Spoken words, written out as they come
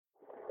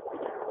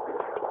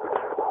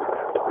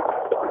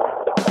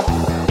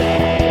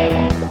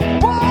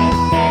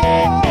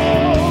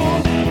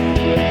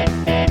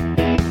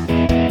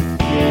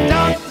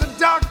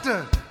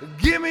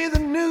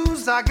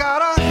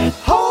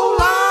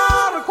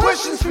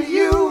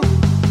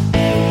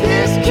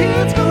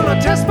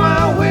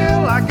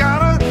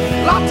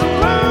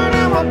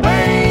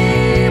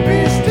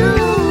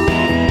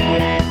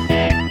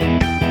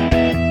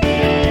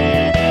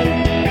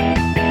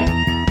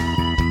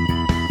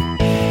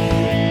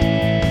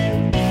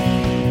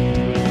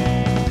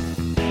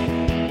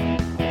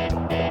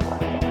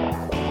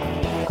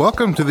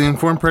Welcome to the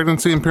Informed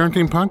Pregnancy and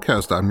Parenting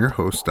Podcast. I'm your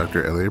host,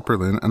 Dr. Elliot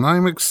Berlin, and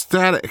I'm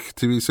ecstatic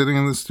to be sitting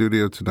in the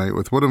studio tonight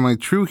with one of my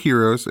true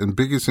heroes and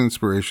biggest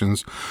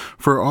inspirations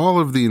for all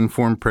of the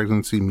informed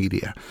pregnancy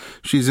media.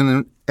 She's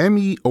an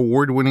Emmy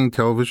award-winning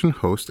television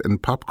host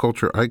and pop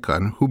culture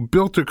icon who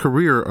built a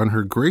career on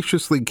her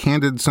graciously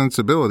candid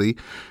sensibility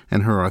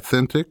and her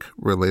authentic,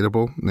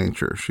 relatable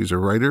nature. She's a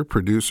writer,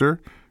 producer,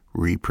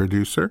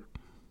 reproducer,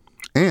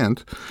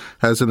 and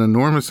has an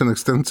enormous and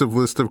extensive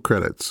list of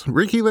credits.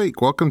 Ricki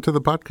Lake, welcome to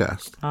the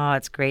podcast. Oh,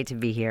 it's great to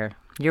be here.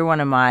 You're one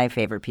of my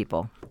favorite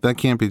people. That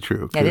can't be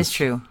true. That is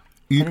true.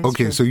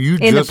 Okay, so you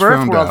in just the birth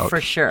found world out.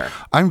 For sure.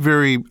 I'm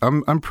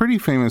pretty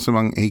famous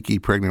among achy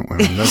pregnant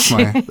women. That's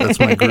my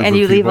group and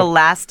you of leave a people.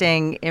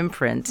 lasting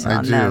imprint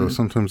on them. I do.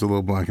 Sometimes a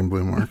little black and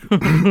blue mark.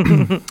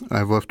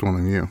 I've left one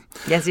on you.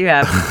 Yes, you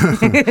have.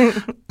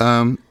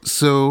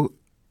 So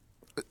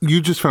you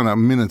just found out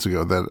minutes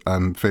ago that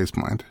I'm face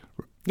blind.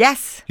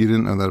 Yes. You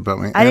didn't know that about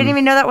me. I didn't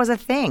even know that was a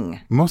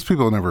thing. Most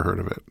people have never heard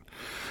of it.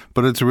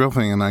 But it's a real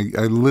thing, and I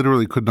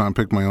literally could not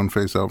pick my own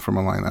face out from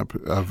a lineup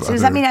of So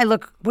does that mean I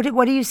look,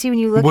 what do you see when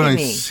you look when at I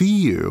me? see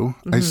you,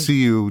 I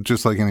see you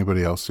just like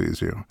anybody else sees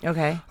you.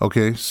 Okay.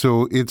 Okay,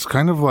 so it's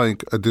kind of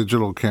like a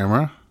digital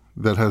camera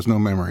that has no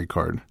memory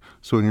card.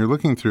 So when you're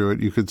looking through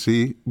it, you could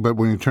see, but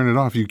when you turn it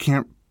off, you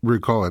can't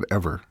recall it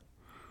ever.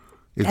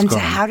 It's and gone.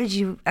 so how did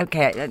you,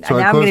 okay, So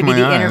now I'm going to be my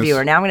the eyes.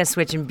 interviewer. Now I'm going to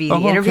switch and be the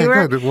Okay,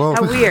 interviewer. good. Well,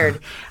 how weird.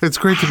 It's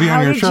great to be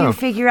on your show. How did you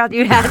figure out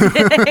you had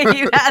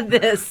you had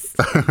this?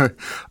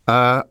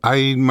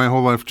 I my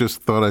whole life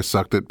just thought I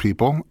sucked at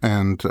people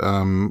and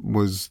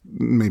was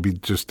maybe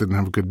just didn't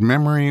have a good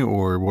memory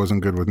or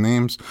wasn't good with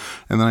names.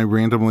 And then I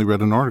randomly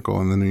read an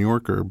article in the New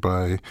Yorker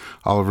by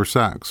Oliver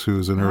Sacks,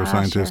 who's a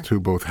neuroscientist who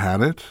both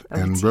had it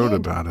and wrote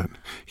about it.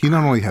 He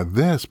not only had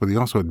this, but he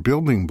also had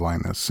building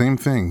blindness. Same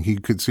thing. He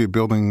could see a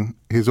building,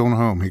 his own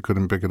home. He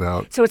couldn't pick it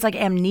out. So it's like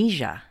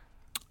amnesia.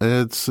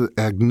 It's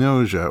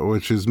agnosia,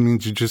 which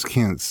means you just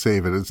can't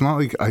save it. It's not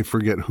like I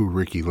forget who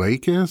Ricki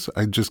Lake is.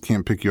 I just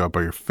can't pick you out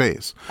by your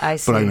face. I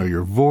see. But I know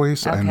your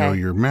voice. Okay. I know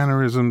your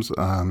mannerisms.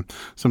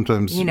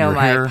 Sometimes you know your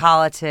my hair.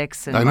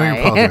 politics. And I know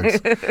your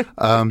politics.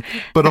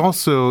 But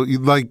also,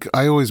 like,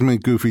 I always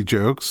make goofy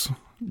jokes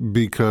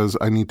because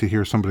I need to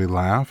hear somebody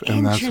laugh,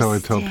 and that's how I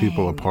tell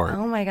people apart.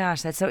 Oh my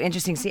gosh, that's so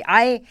interesting. See,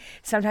 I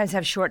sometimes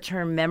have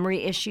short-term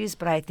memory issues,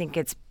 but I think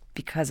it's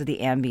because of the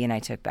Ambien I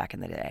took back in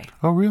the day.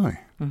 Oh, really?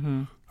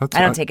 Mm-hmm.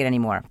 I don't take it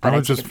anymore, but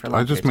I took it for a long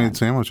I just period made of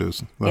time.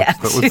 sandwiches.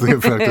 That was the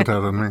effect it had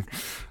on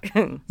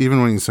me.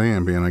 Even when you say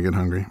Ambien, I get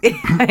hungry.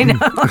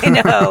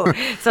 I know.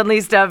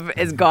 Suddenly stuff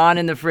is gone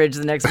in the fridge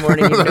the next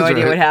morning. You have no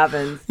idea what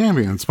happens.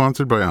 Ambien,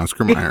 sponsored by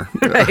Oscar Mayer.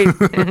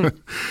 Right.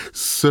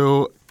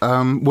 So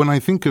when I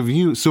think of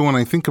you, when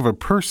I think of a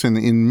person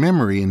in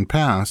memory in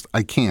past,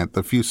 I can't.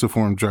 The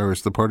fusiform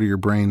gyrus, the part of your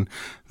brain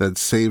that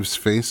saves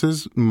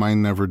faces,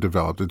 mine never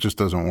developed. It just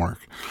doesn't work.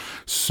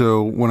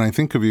 So when I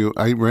think of you,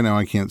 right now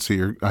I can't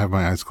see I have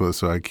my eyes closed,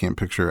 so I can't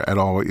picture at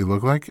all what you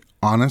look like.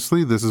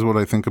 Honestly, this is what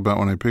I think about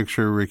when I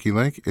picture Ricki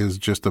Lake is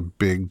just a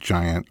big,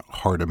 giant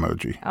heart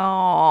emoji.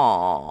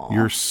 Oh.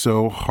 You're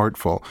so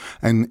heartful.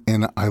 And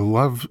I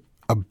love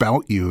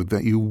about you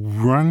that you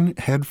run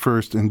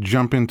headfirst and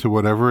jump into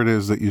whatever it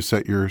is that you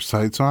set your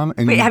sights on.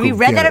 And wait, have you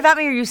read that about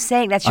me, or are you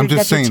saying that's your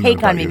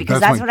take on me? Because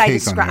that's what I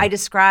describe. I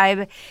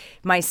describe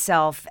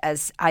myself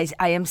as I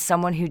am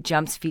someone who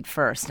jumps feet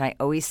first, and I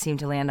always seem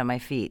to land on my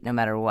feet no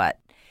matter what.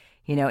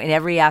 You know, in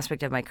every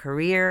aspect of my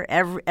career,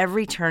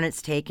 every turn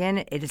it's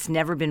taken, it's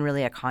never been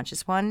really a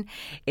conscious one.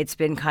 It's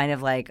been kind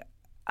of like,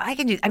 I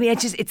can do. I mean,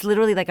 it's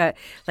literally like a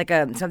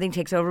something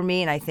takes over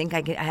me, and I think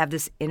I have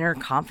this inner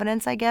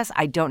confidence. I guess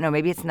I don't know.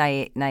 Maybe it's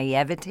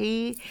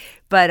naivety,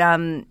 but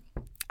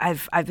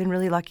I've been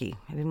really lucky.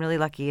 I've been really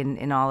lucky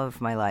in all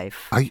of my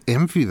life. I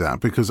envy that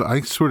because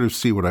I sort of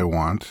see what I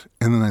want,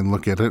 and then I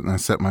look at it and I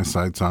set my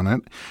sights on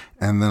it,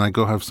 and then I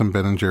go have some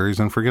Ben & Jerry's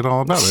and forget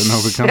all about it and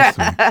hope it comes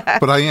to me.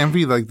 But I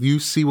envy, like, you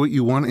see what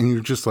you want and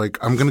you're just like,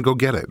 I'm going to go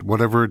get it,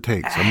 whatever it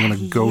takes. I'm going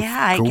to go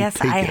I guess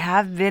I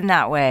have been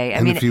that way.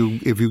 I mean,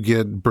 if you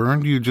get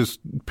burned, you just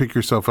pick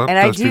yourself up, and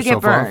dust I do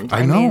yourself get burned. off.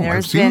 I know.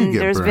 I've seen you get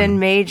there's burned. been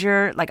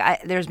major,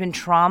 there's been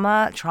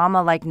trauma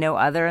like no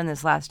other in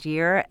this last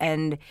year,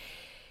 and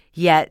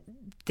yet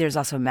there's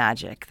also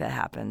magic that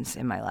happens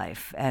in my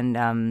life, and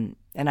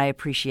I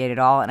appreciate it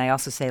all. And I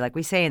also say, like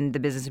we say in the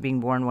business of being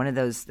born, one of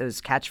those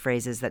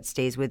catchphrases that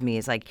stays with me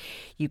is like,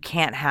 you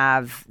can't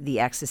have the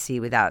ecstasy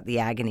without the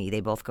agony.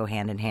 They both go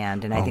hand in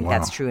hand, and I think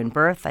that's true in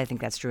birth. I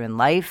think that's true in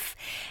life,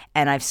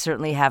 and I've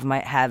certainly have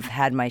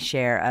had my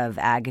share of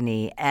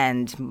agony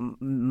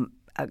and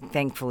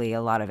thankfully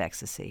a lot of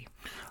ecstasy.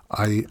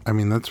 I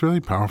mean, that's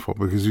really powerful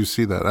because you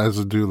see that as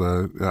a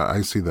doula.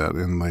 I see that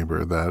in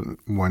labor, that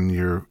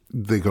when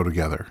they go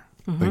together.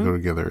 Mm-hmm. They go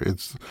together.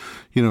 It's,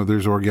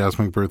 there's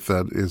orgasmic birth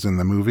that is in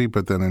the movie,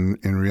 but then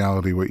in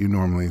reality, what you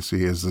normally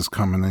see is this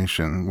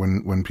combination.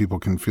 When people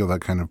can feel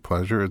that kind of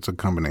pleasure, it's a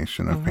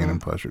combination of pain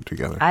and pleasure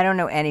together. I don't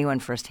know anyone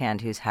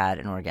firsthand who's had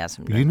an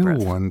orgasm during birth.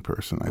 You know one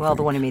person, I think.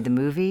 The one who made the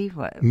movie?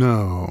 What?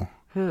 No.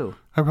 Who?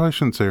 I probably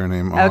shouldn't say her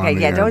name. Okay,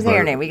 yeah, don't say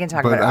her name. We can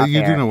talk about it off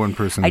you air. do know one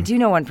person. I do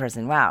know one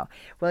person. Wow.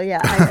 Well,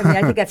 yeah. I mean,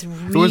 I think that's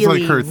really, it was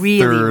like her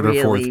third or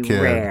fourth really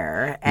kid.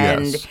 rare.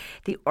 And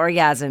the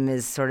orgasm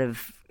is sort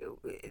of,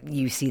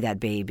 you see that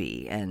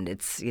baby, and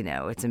it's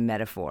a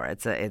metaphor.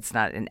 It's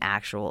not an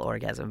actual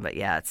orgasm, but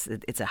yeah,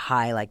 it's a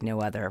high like no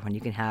other when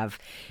you can have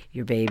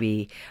your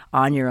baby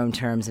on your own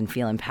terms and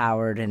feel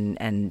empowered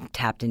and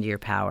tapped into your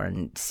power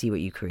and see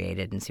what you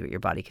created and see what your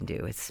body can do.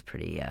 It's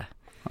pretty.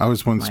 I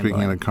was once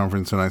speaking at a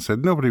conference, and I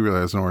said, nobody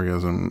really has an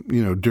orgasm,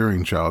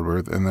 during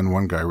childbirth. And then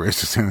one guy raised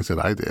his hand and said,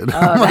 I did.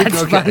 Oh,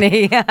 that's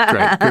funny.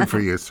 Great. Good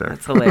for you, sir.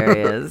 That's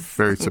hilarious.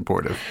 Very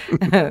supportive.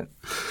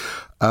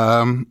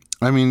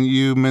 I mean,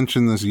 you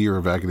mentioned this year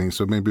of agony,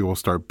 so maybe we'll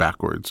start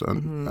backwards.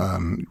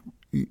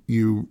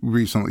 You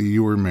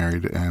were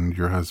married, and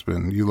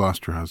you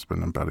lost your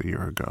husband about a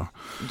year ago.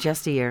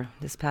 Just a year.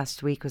 This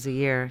past week was a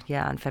year.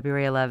 Yeah, on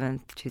February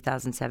 11th,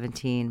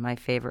 2017, my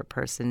favorite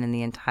person in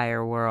the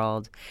entire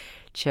world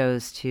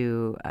chose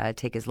to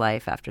take his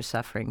life after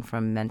suffering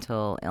from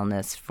mental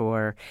illness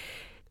for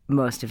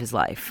most of his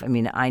life. I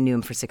mean, I knew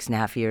him for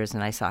 6.5 years,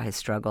 and I saw his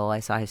struggle. I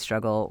saw his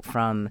struggle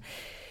from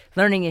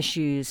learning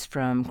issues,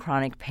 from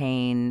chronic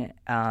pain,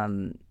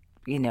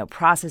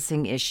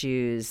 processing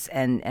issues,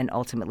 and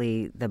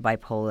ultimately the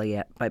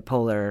bipolar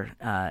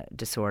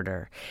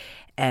disorder.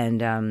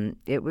 And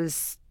it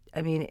was,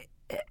 I mean,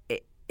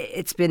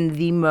 it's been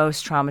the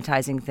most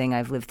traumatizing thing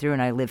I've lived through,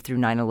 and I lived through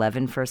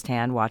 9/11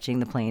 firsthand, watching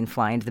the plane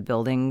fly into the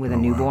building with a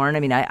newborn. Wow.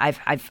 I mean,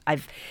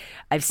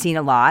 I've seen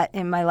a lot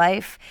in my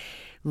life.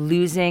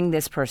 Losing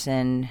this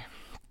person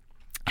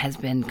has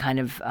been kind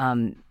of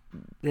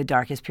the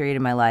darkest period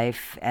of my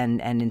life,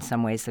 and in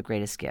some ways the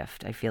greatest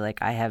gift. I feel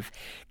like I have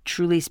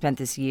truly spent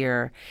this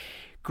year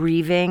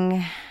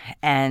grieving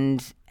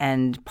and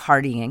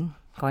partying.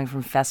 Going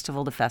from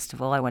festival to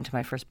festival. I went to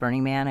my first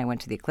Burning Man. I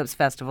went to the Eclipse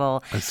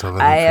Festival. I saw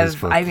that on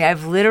Facebook.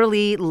 I've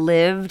literally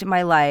lived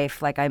my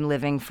life like I'm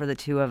living for the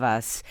two of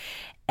us.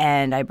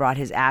 And I brought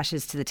his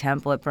ashes to the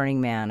temple at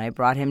Burning Man. I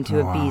brought him to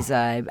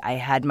Ibiza. I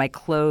had my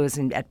clothes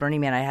at Burning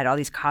Man. I had all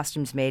these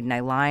costumes made, and I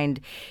lined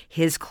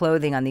his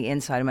clothing on the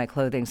inside of my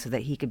clothing so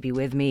that he could be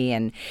with me.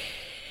 And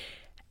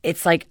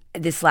it's like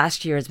this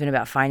last year has been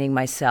about finding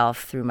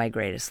myself through my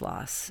greatest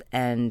loss.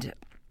 And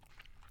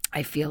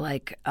I feel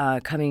like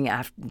coming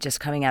out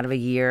of a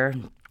year,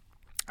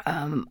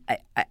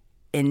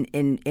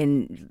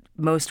 in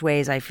most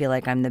ways, I feel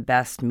like I'm the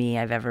best me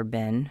I've ever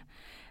been.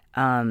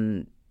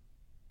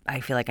 I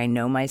feel like I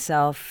know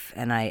myself,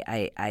 and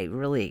I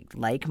really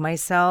like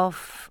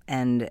myself,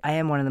 and I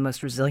am one of the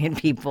most resilient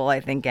people I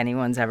think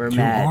anyone's ever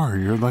met. You are.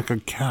 You're like a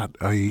cat.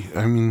 I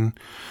mean,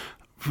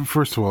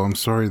 first of all, I'm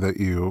sorry that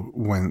you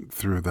went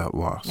through that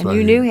loss. And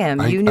you knew him.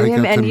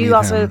 And you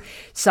also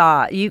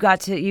saw.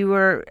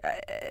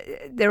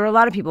 There were a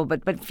lot of people,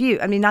 but few.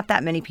 I mean, not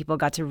that many people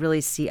got to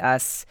really see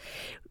us.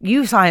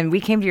 You saw him.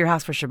 We came to your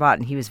house for Shabbat,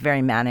 and he was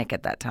very manic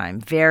at that time.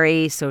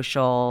 Very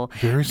social.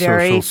 Very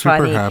funny.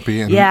 Super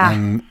happy.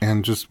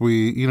 And just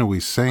we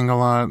sang a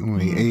lot, and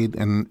we ate,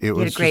 and it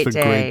was just a great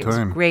time. It was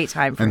a great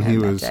time for him. And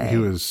he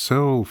was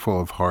so full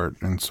of heart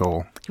and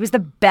soul. He was the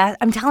best.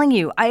 I'm telling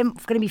you, I'm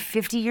going to be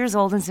 50 years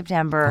old in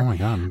September. Oh my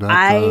God!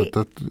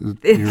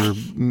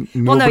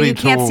 Well, no, you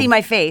can't see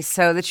my face.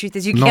 So the truth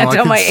is, you can't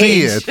tell my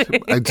age. I can see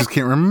it. I just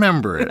can't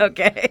remember it.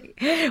 Okay.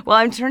 Well,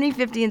 I'm turning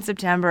 50 in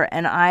September,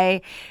 and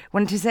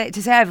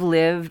to say I've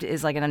lived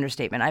is like an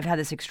understatement. I've had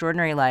this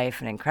extraordinary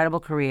life, an incredible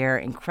career,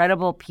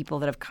 incredible people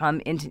that have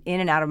come in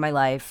and out of my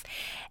life,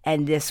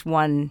 and this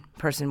one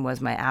person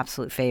was my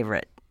absolute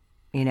favorite.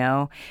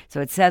 So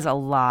it says a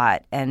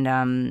lot, and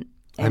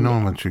I know how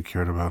much you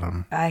cared about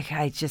him.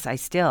 I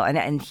still,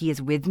 and he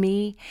is with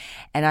me,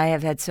 and I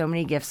have had so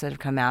many gifts that have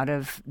come out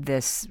of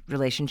this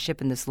relationship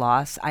and this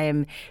loss. I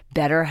am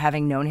better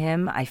having known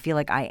him. I feel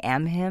like I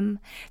am him.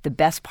 The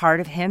best part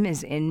of him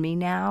is in me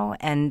now,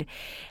 and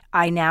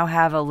I now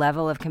have a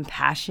level of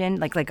compassion,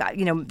 like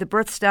the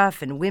birth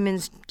stuff and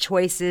women's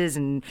choices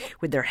and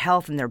with their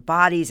health and their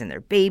bodies and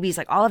their babies,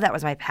 like all of that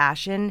was my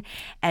passion.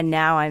 And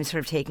now I'm sort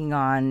of taking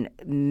on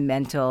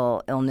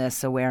mental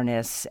illness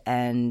awareness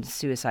and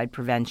suicide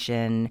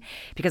prevention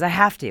because I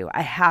have to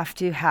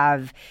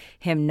have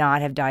him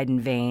not have died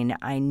in vain.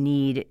 I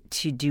need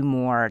to do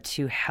more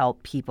to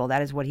help people.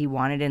 That is what he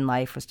wanted in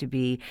life, was to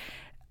be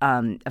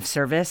of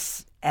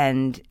service.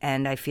 And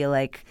I feel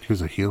like he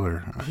was a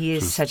healer. He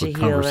is such a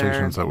healer.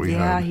 Conversations that we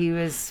had. He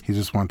was. He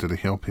just wanted to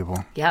heal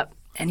people. Yep,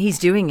 and he's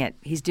doing it.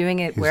 He's doing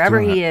it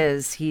wherever he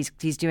is. He's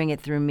doing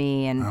it through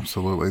me. And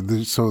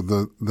absolutely. So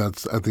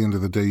that's at the end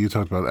of the day. You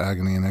talked about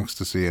agony and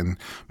ecstasy,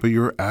 but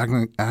your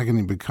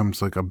agony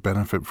becomes like a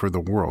benefit for the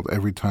world.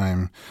 Every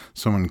time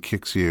someone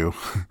kicks you,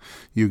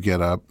 you get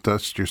up,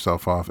 dust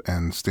yourself off,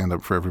 and stand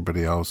up for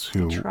everybody else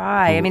who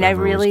try. I mean, I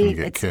really.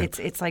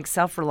 It's like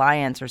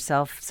self-reliance or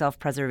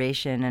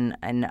self-preservation,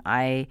 and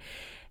I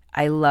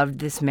loved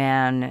this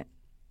man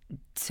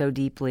so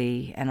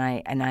deeply, and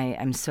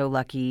I'm so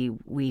lucky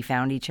we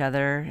found each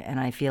other, and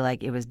I feel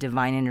like it was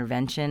divine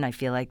intervention. I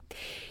feel like,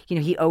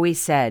 he always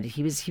said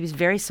he was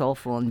very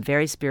soulful and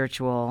very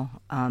spiritual,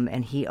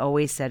 and he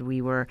always said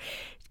we were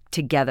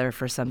together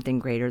for something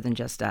greater than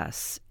just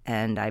us.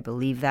 And I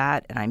believe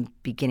that, and I'm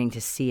beginning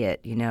to see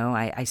it.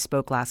 I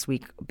spoke last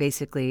week,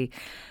 basically,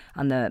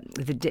 on the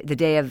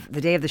day of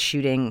the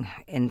shooting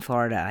in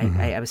Florida.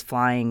 Mm-hmm. I was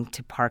flying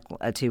to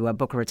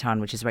Boca Raton,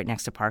 which is right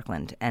next to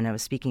Parkland, and I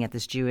was speaking at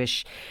this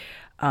Jewish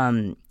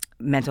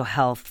mental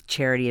health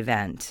charity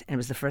event. And it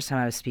was the first time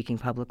I was speaking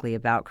publicly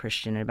about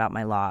Christian and about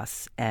my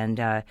loss. And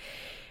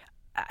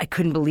I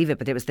couldn't believe it,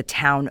 but it was the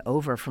town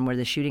over from where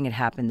the shooting had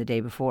happened the day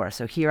before.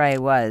 So here I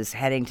was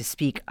heading to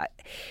speak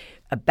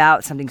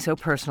about something so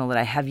personal that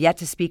I have yet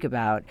to speak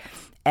about.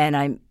 And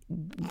I'm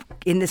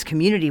in this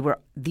community where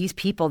these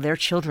people, their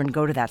children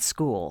go to that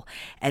school.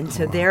 And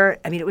so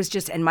it was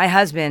just, and my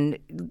husband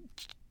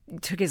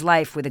took his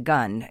life with a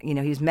gun. He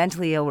was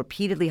mentally ill,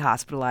 repeatedly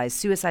hospitalized,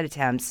 suicide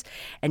attempts,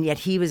 and yet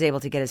he was able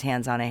to get his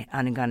hands on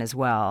a gun as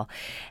well.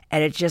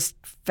 And it just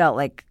felt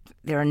like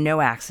there are no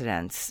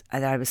accidents,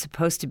 that I was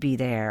supposed to be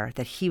there,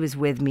 that he was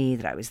with me,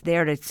 that I was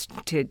there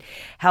to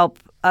help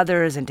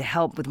others and to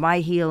help with my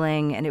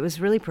healing. And it was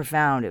really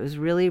profound. It was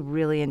really,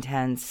 really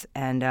intense.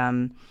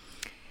 And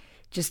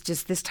just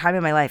this time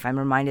in my life, I'm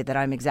reminded that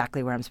I'm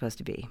exactly where I'm supposed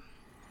to be.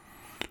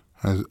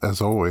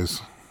 As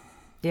always.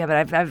 Yeah,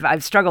 but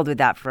I've struggled with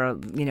that for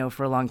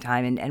a long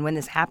time, and when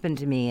this happened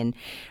to me, and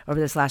over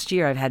this last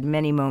year, I've had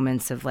many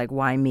moments of like,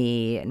 why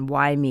me, and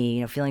why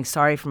me, feeling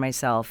sorry for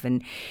myself,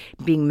 and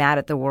being mad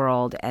at the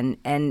world, and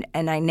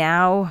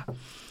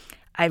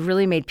I've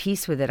really made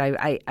peace with it.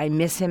 I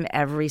miss him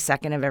every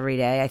second of every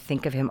day. I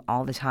think of him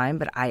all the time,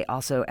 but I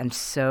also am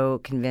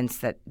so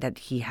convinced that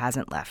he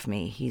hasn't left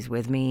me. He's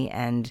with me,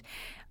 and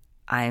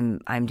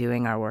I'm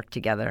doing our work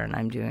together, and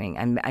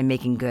I'm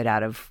making good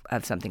out of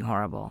something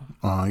horrible.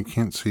 I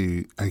can't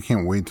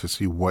wait to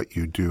see what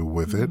you do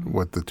with it,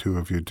 what the two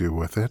of you do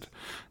with it.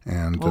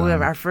 And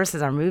our first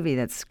is our movie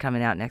that's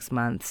coming out next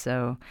month.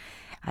 So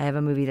I have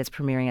a movie that's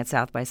premiering at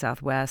South by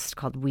Southwest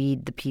called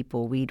Weed the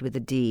People, Weed with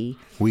a D.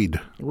 Weed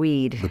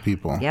the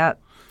People.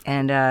 Yep.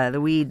 And the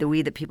weed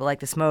that people like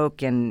to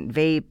smoke and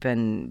vape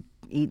and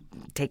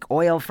take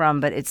oil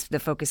from, but the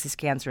focus is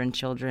cancer in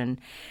children.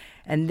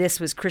 And this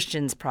was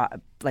Christian's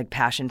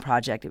passion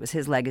project. It was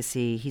his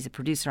legacy. He's a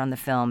producer on the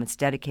film. It's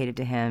dedicated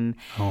to him.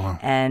 Oh, wow.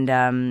 And,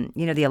 the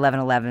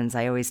 11/11s,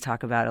 I always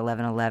talk about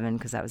 11/11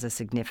 because that was a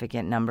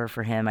significant number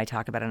for him. I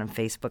talk about it on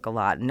Facebook a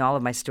lot. And all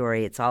of my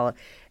story,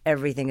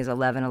 everything is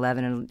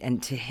 11/11.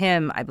 And to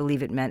him, I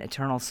believe it meant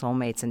eternal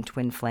soulmates and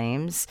twin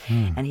flames.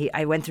 And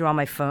I went through all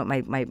my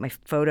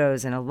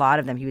photos, and a lot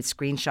of them, he would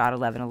screenshot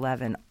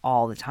 11/11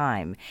 all the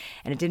time.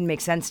 And it didn't make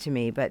sense to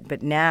me.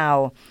 But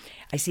now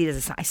I see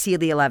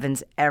the 11s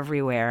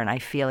everywhere, and I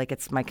feel like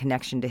it's my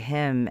connection to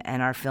him.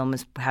 And our film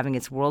is having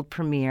its world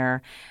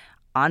premiere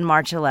on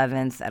March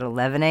 11th at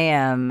 11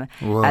 a.m.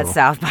 at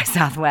South by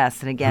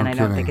Southwest. And again, I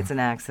don't think it's an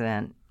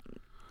accident.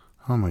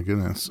 Oh my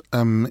goodness!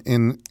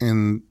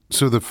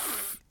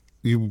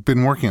 You've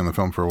been working on the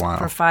film for a while.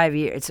 For 5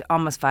 years. It's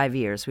almost 5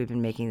 years we've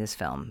been making this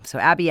film. So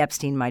Abby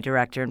Epstein, my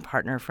director and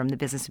partner from The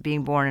Business of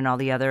Being Born and all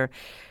the other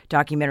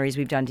documentaries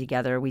we've done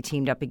together, we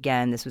teamed up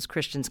again. This was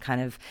Christian's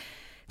kind of,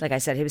 like I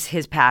said, it was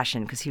his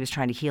passion because he was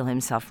trying to heal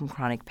himself from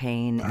chronic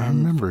pain. I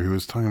remember he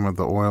was talking about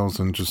the oils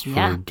and just for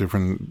all sorts of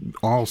different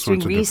things.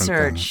 Doing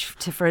research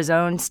for his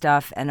own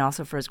stuff and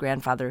also for his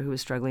grandfather who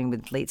was struggling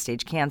with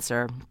late-stage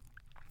cancer.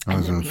 I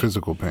was in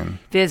physical pain.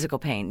 Physical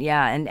pain,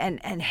 yeah.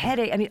 And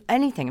headache,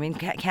 anything.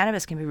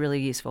 Cannabis can be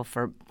really useful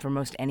for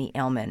most any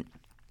ailment.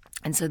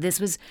 And so this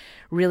was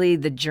really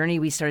the journey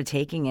we started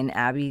taking, and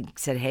Abby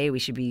said, hey, we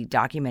should be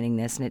documenting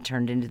this, and it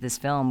turned into this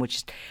film,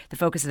 which the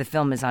focus of the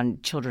film is on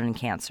children and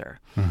cancer.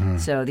 Mm-hmm.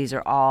 So these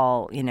are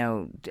all,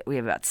 we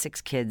have about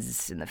 6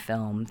 kids in the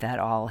film that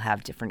all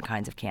have different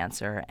kinds of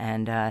cancer,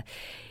 and I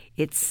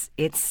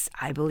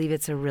believe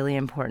it's a really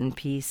important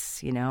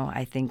piece.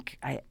 I think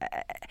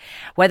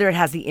whether it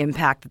has the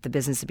impact that The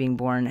Business of Being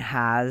Born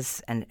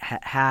has and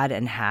had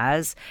and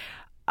has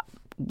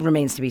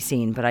remains to be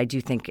seen. But I do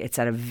think it's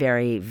at a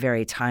very,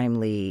 very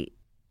timely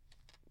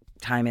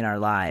time in our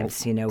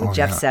lives. With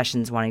Jeff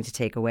Sessions wanting to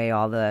take away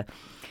all the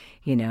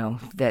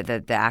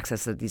the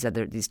access that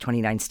these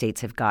 29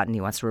 states have gotten.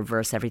 He wants to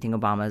reverse everything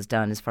Obama has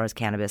done as far as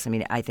cannabis.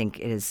 I think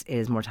it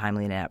is more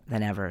timely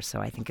than ever. So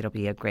I think it'll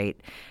be a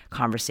great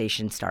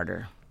conversation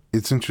starter.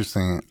 It's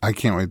interesting. I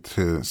can't wait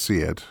to see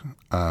it.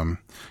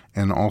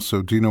 And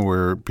also, do you know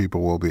where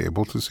people will be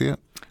able to see it?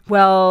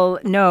 Well,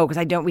 no,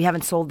 because we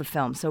haven't sold the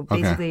film. So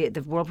basically,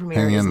 the world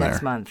premiere is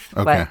next month.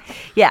 Okay. But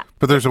yeah.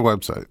 But there's a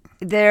website.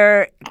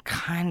 There's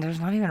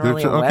not even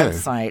really a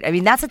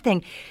website. That's the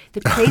thing.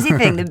 The crazy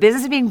thing, The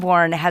Business of Being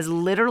Born has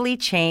literally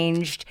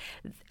changed,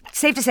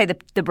 safe to say,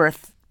 the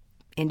birth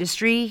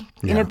industry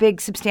in a big,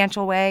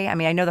 substantial way.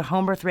 I know the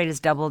home birth rate has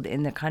doubled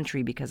in the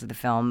country because of the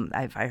film.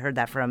 I heard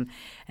that from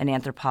an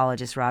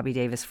anthropologist, Robbie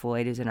Davis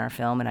Floyd, who's in our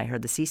film, and I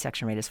heard the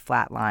C-section rate is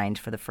flatlined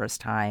for the first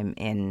time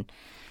in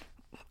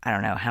I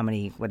don't know how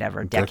many,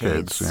 whatever,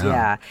 decades.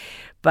 Yeah.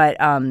 But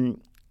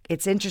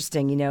it's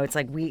interesting, it's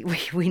like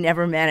we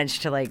never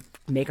managed to like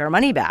make our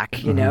money back,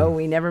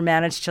 we never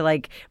managed to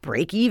like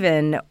break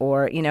even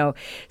or,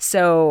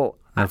 so.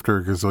 After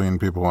a gazillion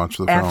people watch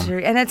the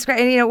film. And it's great.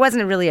 And, it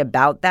wasn't really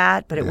about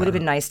that, but it would have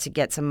been nice to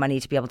get some money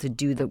to be able to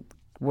do the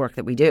work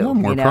that we do.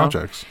 More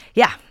projects.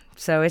 Yeah.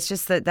 So it's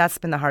just that's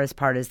been the hardest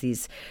part is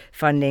these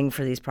funding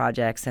for these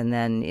projects and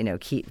then,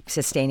 keep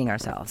sustaining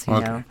ourselves, you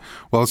know.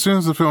 Well, as soon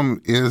as the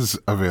film is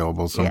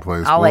available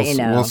someplace, I'll let you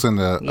know. We'll send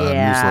a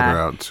newsletter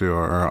out to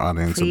our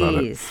audience about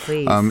it.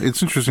 Please.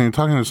 It's interesting. You're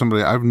talking to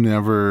somebody, I've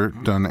never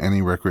done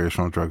any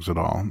recreational drugs at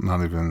all,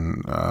 not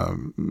even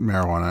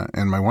marijuana,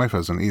 and my wife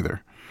hasn't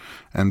either.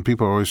 And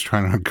people are always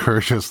trying to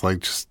encourage us,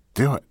 like, just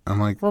do it. I'm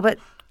like... Well, but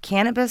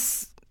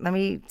cannabis... Let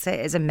me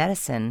say, is a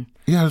medicine.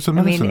 Yeah, it's a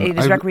medicine. I mean, it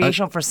is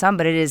recreational for some,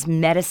 but it is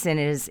medicine.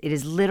 It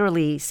is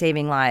literally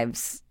saving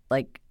lives,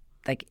 like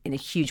in a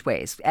huge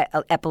ways.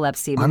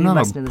 Epilepsy. I'm not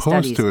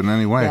opposed to it in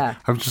any way. Yeah.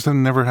 I've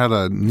never had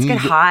a need.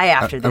 Let's get high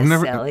after this,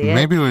 Elliot.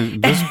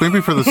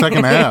 Maybe for the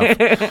second half.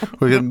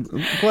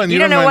 Glenn, you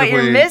don't know what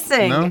you're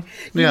missing. No?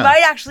 You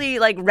might actually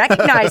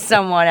recognize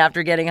someone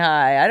after getting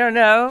high. I don't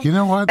know. You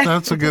know what?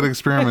 That's a good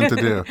experiment to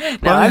do.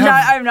 No,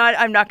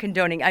 I'm not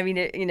condoning. I mean,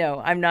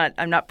 I'm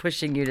not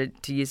pushing you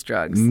to use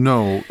drugs.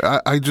 No,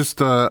 I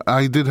just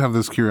I did have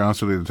this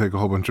curiosity to take a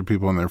whole bunch of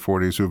people in their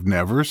 40s who've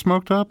never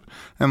smoked up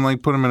and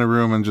put them in a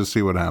room and just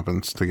see what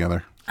happens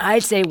together.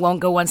 I'd say won't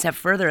go one step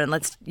further and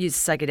let's use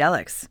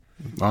psychedelics.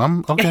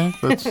 Okay.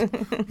 That's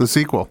the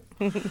sequel.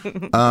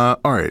 All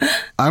right.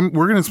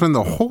 We're going to spend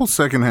the whole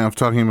second half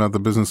talking about the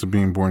business of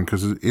being born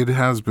because it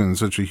has been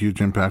such a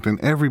huge impact. And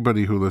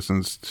everybody who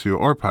listens to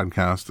our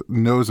podcast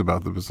knows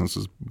about the business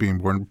of being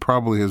born,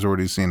 probably has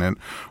already seen it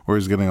or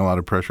is getting a lot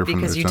of pressure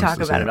from their friends. Because you talk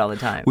about it all the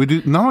time. We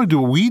do. Not only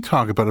do we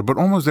talk about it, but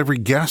almost every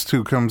guest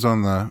who comes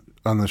on the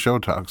show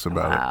talks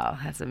about it. Wow,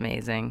 that's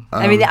amazing.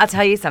 I mean, I'll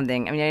tell you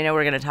something. I mean, I know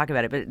we're going to talk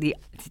about it, but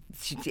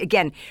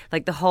again,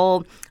 the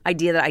whole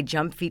idea that I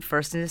jump feet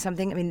first into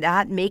something, I mean,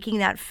 making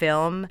that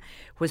film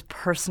was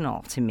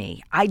personal to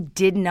me. I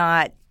did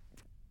not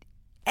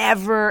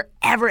ever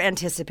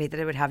anticipate that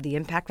it would have the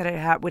impact that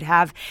it would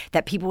have,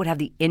 that people would have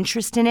the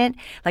interest in it.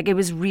 It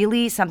was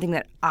really something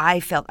that I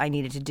felt I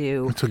needed to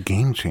do. It's a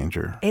game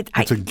changer.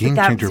 It's a game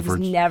changer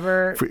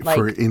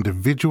for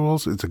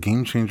individuals. It's a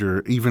game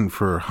changer even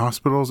for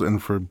hospitals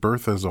and for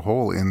birth as a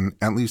whole,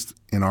 at least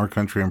in our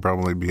country and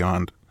probably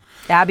beyond.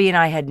 Abby and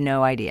I had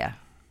no idea.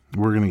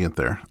 We're going to get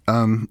there.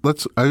 I want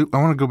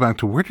to go back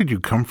to where did you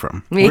come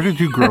from? Where did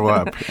you grow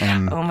up?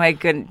 Oh, my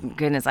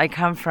goodness. I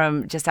come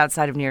from just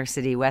outside of New York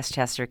City,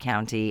 Westchester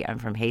County. I'm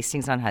from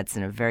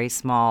Hastings-on-Hudson, a very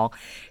small,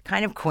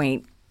 kind of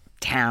quaint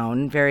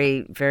town,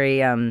 very,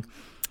 very,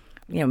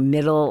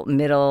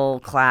 middle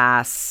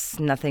class,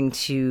 nothing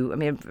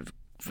too,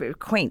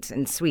 quaint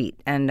and sweet.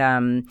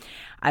 And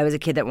I was a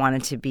kid that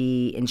wanted to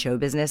be in show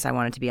business. I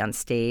wanted to be on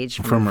stage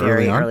from a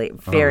very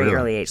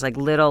early age.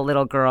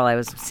 Little girl, I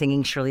was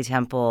singing Shirley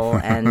Temple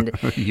and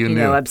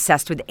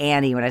obsessed with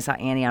Annie. When I saw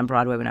Annie on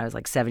Broadway when I was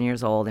 7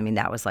 years old, I mean,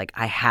 that was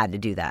I had to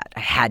do that. I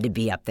had to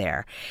be up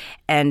there.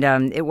 And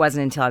it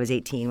wasn't until I was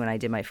 18 when I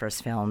did my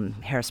first film,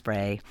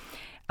 Hairspray.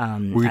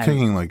 Were you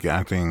taking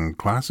acting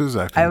classes?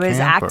 I was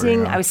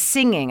acting. I was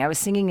singing. I was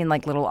singing in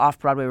little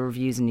off-Broadway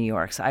revues in New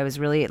York. So I was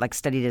really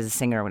studied as a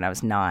singer when I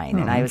was 9,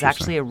 and I was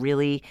actually a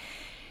really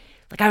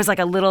I was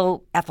a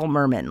little Ethel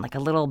Merman, a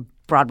little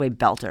Broadway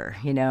belter,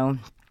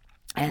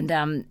 And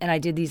I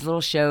did these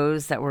little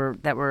shows that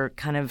were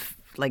kind of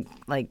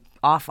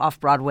off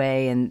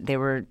Broadway, and they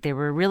were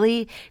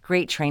really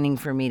great training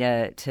for me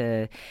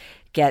to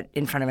get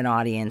in front of an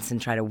audience and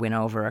try to win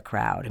over a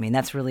crowd. I mean,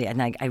 that's really, and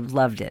I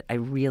loved it. I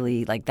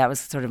really, that was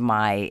sort of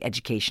my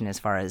education as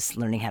far as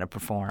learning how to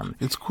perform.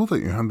 It's cool that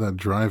you had that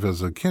drive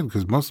as a kid,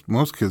 because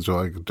most kids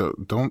are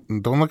don't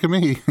look at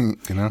me,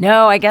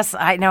 No, I guess,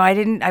 I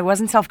didn't, I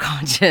wasn't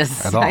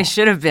self-conscious. At all. I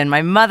should have been.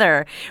 My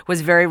mother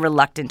was very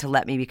reluctant to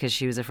let me because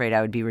she was afraid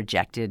I would be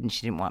rejected and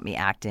she didn't want me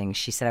acting.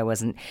 She said I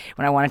wasn't,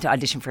 when I wanted to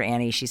audition for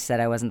Annie, she said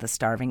I wasn't the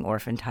starving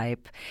orphan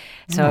type.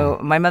 So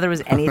my mother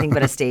was anything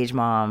but a stage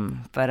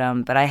mom.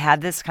 But I had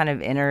this kind of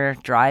inner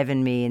drive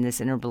in me and this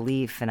inner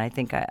belief, and I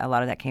think a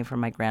lot of that came from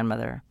my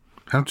grandmother.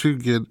 How'd you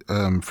get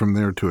from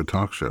there to a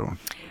talk show?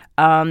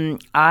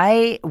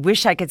 I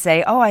wish I could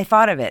say, I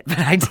thought of it, but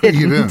I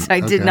didn't. You didn't? I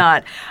did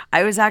not.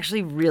 I was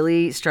actually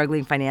really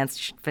struggling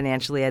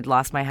financially. I'd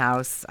lost my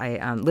house.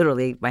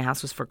 Literally, my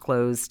house was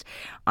foreclosed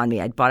on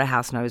me. I'd bought a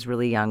house when I was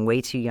really young, way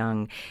too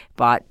young.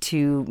 Bought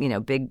two,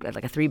 big, a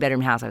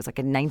 3-bedroom house. I was a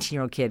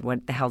 19-year-old kid.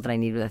 What the hell did I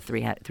need with a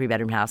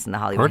 3-bedroom house in the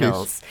Hollywood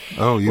Hills?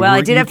 Oh,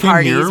 I did have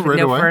parties with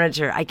no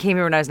furniture. I came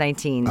here when I was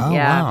 19. Oh,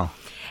 yeah. Wow.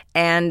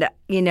 And,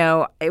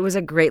 it was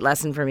a great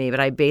lesson for me, but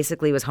I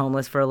basically was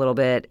homeless for a little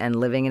bit and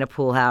living in a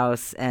pool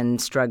house and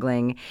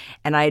struggling.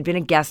 And I had been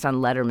a guest on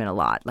Letterman a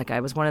lot.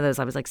 I was one of those,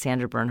 I was like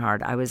Sandra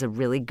Bernhard. I was a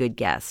really good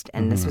guest.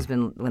 And this was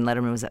when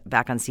Letterman was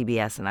back on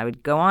CBS. And I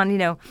would go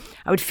on, I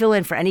would fill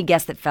in for any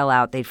guest that fell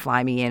out. They'd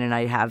fly me in and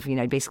I'd have,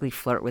 I'd basically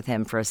flirt with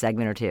him for a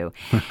segment or two.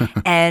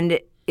 And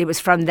it was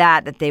from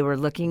that they were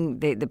looking.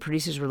 The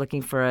producers were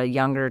looking for a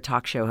younger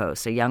talk show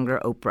host, a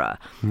younger Oprah,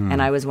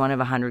 and I was one of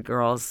 100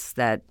 girls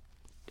that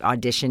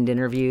auditioned,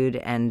 interviewed,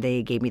 and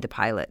they gave me the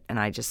pilot, and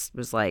I just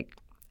was like,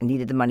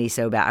 needed the money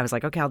so bad. I was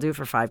like, okay, I'll do it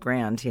for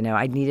 $5,000.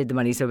 I needed the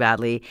money so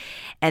badly,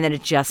 and then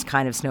it just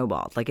kind of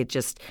snowballed. Like, it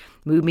just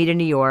moved me to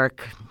New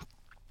York,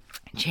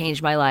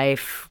 changed my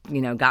life.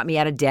 Got me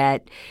out of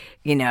debt.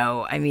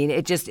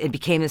 It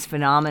became this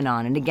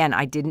phenomenon. And again,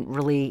 I didn't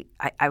really,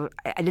 I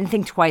didn't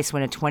think twice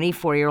when a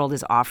 24-year-old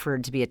is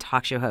offered to be a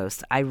talk show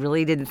host. I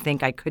really didn't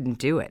think I couldn't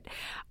do it.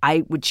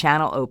 I would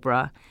channel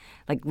Oprah.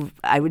 Like,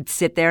 I would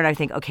sit there and I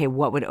think, okay,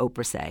 what would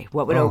Oprah say?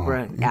 What would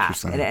Oprah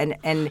ask?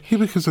 And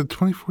because at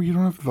 24, you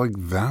don't have like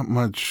that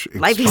much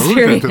life exposure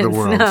experience. to the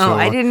world. No, so.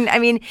 I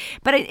didn't.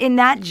 But in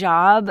that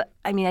job,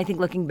 I think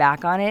looking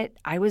back on it,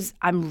 I was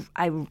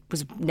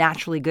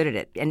naturally good at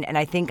it, and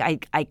I think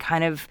I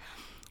kind of,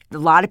 a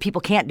lot of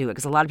people can't do it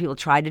because a lot of people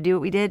tried to do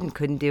what we did and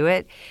couldn't do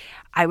it.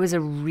 I was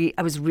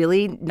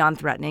really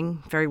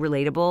non-threatening, very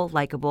relatable,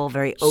 likable,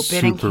 very open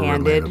Super and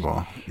candid.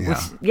 Relatable.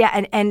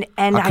 Yeah. And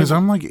because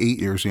I'm like 8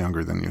 years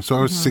younger than you, so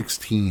I was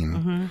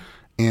 16,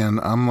 and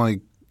I'm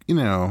like, I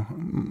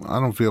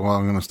don't feel well.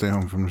 I'm going to stay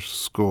home from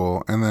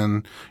school, and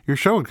then your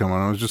show would come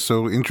on. It was just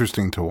so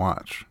interesting to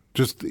watch.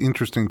 Just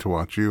interesting to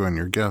watch you and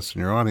your guests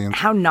and your audience.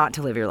 How not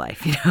to live your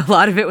life. A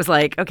lot of it was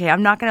like, okay,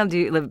 I'm not going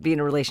to be in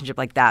a relationship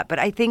like that, but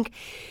I think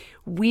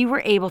we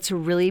were able to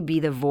really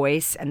be the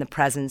voice and the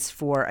presence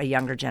for a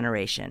younger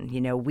generation.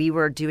 We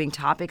were doing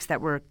topics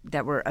that were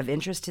of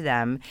interest to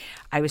them.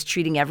 I was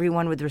treating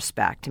everyone with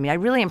respect. I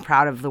really am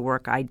proud of the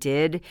work I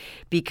did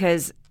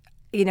because,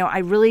 I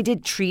really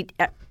did treat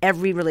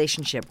every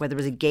relationship, whether it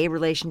was a gay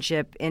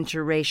relationship,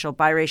 interracial,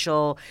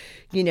 biracial,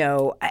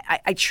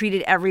 I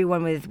treated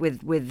everyone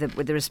with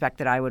the respect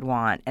that I would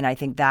want. And I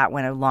think that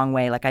went a long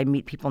way. Like, I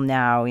meet people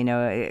now,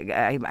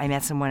 I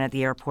met someone at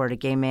the airport, a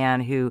gay man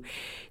who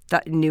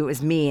knew it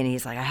was me, and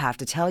he's like, I have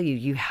to tell you,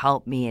 you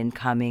helped me in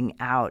coming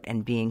out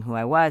and being who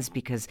I was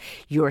because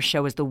your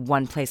show was the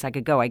one place I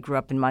could go. I grew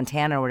up in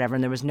Montana or whatever,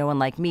 and there was no one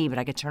like me, but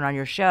I could turn on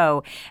your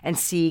show and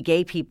see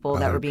gay people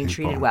that were being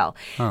treated well.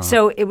 Oh.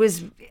 So it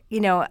was,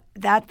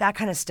 that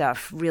kind of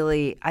stuff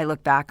really, I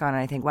look back on and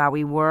I think, wow,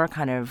 we were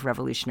kind of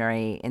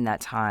revolutionary in that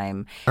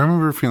time. I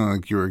remember feeling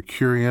like you were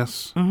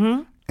curious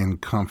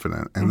and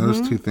confident, and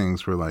those two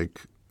things were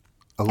like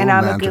and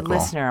I'm magical. a good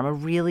listener. I'm a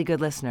really good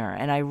listener,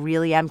 and I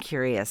really am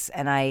curious.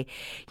 And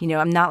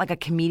I'm not like a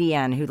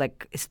comedian who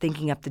like is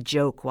thinking up the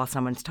joke while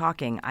someone's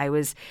talking. I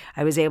was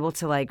able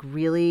to like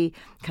really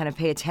kind of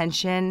pay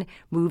attention,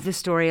 move the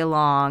story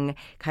along,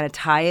 kind of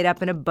tie it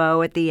up in a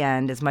bow at the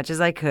end as much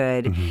as I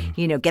could.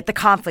 Get the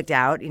conflict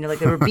out. Like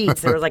there were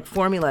beats, there were like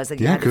formulas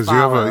that you had to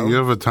follow. Because you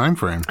have a time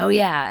frame. Oh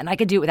yeah, and I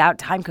could do it without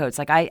time codes.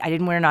 Like I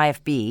didn't wear an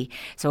IFB,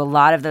 so a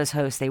lot of those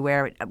hosts they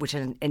wear which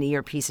is an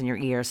earpiece in your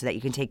ear so that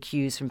you can take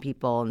cues from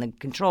people in the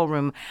control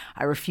room.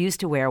 I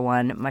refused to wear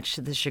one, much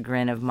to the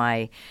chagrin of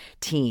my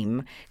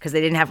team, because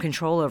they didn't have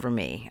control over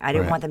me. I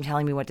didn't want them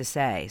telling me what to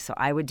say, so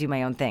I would do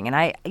my own thing. And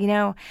I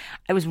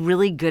was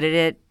really good at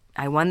it.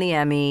 I won the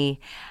Emmy.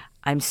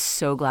 I'm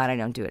so glad I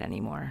don't do it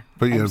anymore.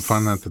 But you had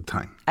fun at the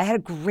time. I had a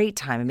great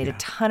time. I made a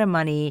ton of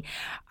money.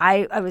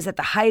 I was at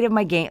the height of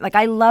my game. Like,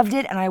 I loved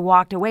it, and I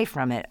walked away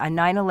from it.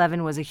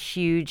 9/11 was a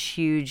huge,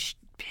 huge,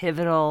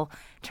 pivotal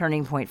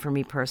turning point for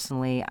me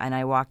personally, and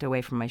I walked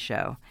away from my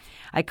show.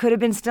 I could have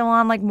been still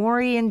on like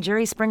Maury and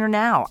Jerry Springer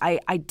now.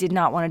 I did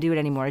not want to do it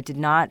anymore. It did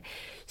not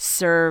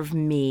serve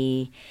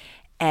me,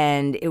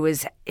 and it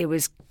was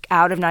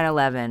out of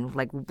 9/11,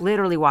 like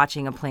literally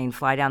watching a plane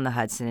fly down the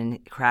Hudson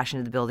and crash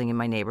into the building in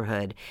my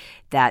neighborhood,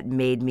 that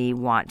made me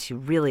want to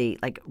really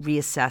like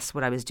reassess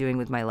what I was doing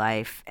with my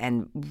life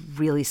and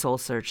really soul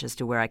search as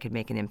to where I could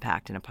make an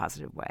impact in a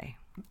positive way.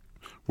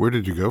 Where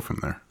did you go from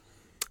there?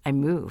 I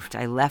moved.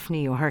 I left New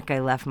York. I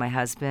left my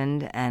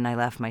husband, and I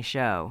left my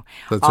show.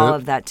 That's all it?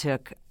 of that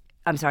took.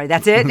 I'm sorry,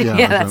 that's it?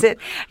 Yeah, that's it.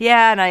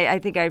 Yeah, and I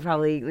think I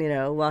probably,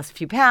 lost a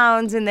few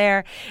pounds in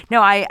there.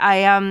 No,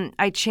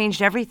 I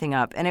changed everything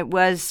up, and it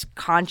was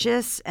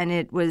conscious, and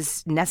it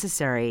was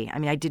necessary.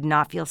 I did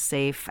not feel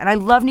safe, and I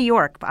love New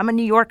York. I'm a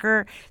New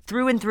Yorker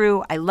through and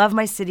through. I love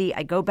my city.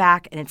 I go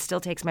back, and it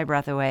still takes my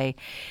breath away.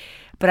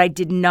 But I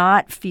did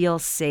not feel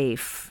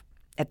safe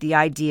at the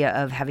idea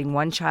of having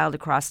one child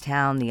across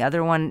town, the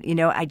other one,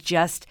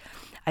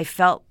 I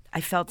felt,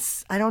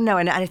 I don't know.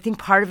 And I think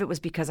part of it was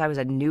because I had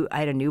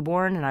a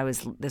newborn, and I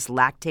was this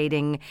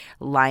lactating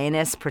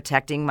lioness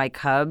protecting my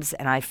cubs,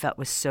 and I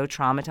was so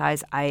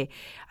traumatized. I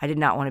did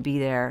not want to be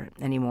there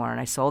anymore. And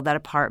I sold that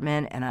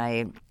apartment, and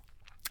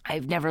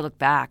I've never looked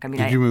back.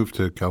 Did you move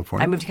to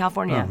California? I moved to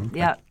California, okay.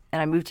 Yeah.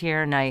 And I moved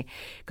here, and I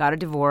got a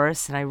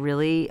divorce, and I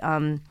really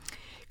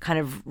kind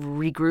of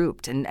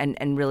regrouped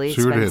and really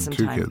spent some time.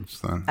 So you already had 2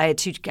 kids then? I had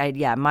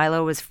 2.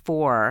 Milo was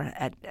 4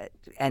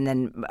 and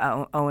then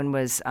Owen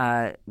was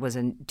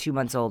 2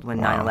 months old when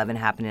 9/11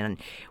 happened, and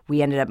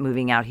we ended up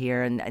moving out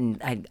here, and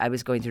I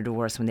was going through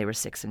divorce when they were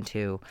 6 and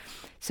 2.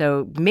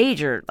 So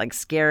major, like,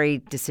 scary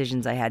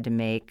decisions I had to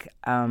make.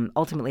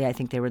 Ultimately, I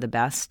think they were the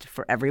best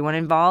for everyone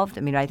involved.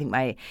 I mean, I think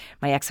my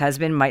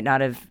ex-husband might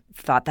not have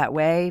thought that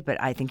way, but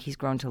I think he's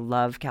grown to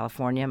love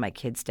California. My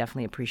kids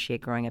definitely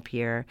appreciate growing up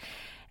here.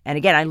 And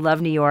again, I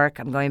love New York.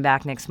 I'm going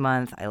back next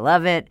month. I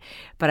love it.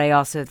 But I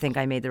also think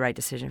I made the right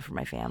decision for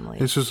my family.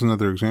 It's just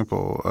another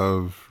example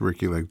of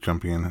Ricki Lake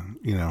jumping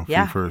in,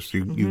 feet first.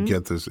 You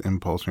get this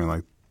impulse and you're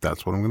like,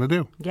 that's what I'm going to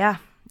do. Yeah.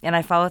 And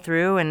I follow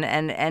through, and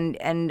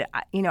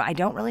I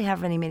don't really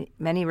have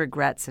many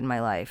regrets in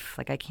my life.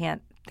 Like, I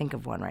can't think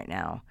of one right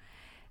now.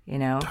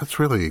 That's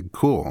really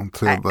cool.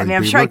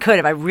 I'm sure I could.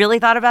 If I really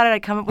thought about it,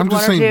 I'd come up with one or two.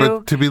 I'm just saying,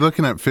 but to be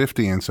looking at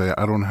 50 and say,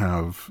 I don't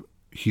have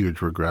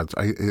huge regrets,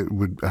 I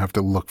have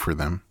to look for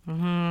them.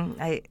 Mm-hmm.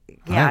 I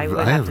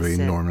have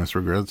enormous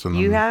regrets, and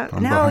you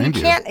I'm no, behind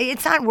you can't.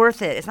 It's not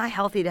worth it. It's not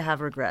healthy to have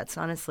regrets.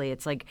 Honestly,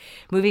 it's like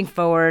moving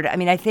forward. I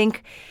mean, I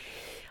think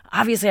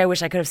obviously I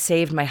wish I could have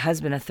saved my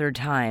husband a third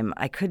time.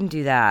 I couldn't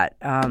do that,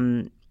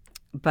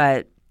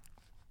 but.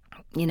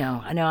 I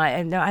know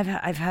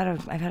I've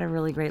had a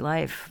really great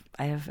life.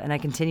 And I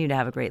continue to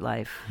have a great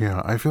life.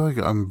 Yeah, I feel like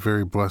I'm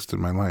very blessed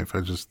in my life.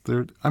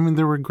 There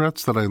are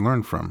regrets that I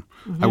learned from.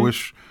 Mm-hmm. I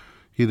wish,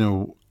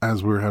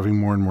 as we're having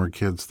more and more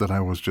kids, that I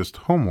was just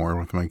home more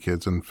with my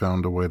kids and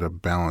found a way to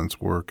balance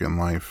work and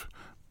life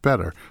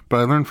better.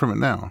 But I learned from it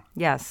now.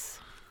 Yes.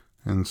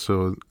 And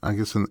so I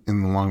guess in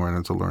the long run,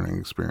 it's a learning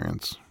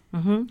experience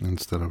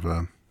instead of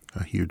a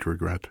huge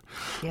regret.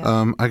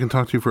 Yeah. I can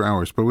talk to you for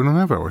hours, but we don't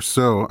have hours.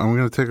 So I'm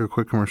going to take a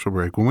quick commercial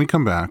break. When we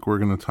come back, we're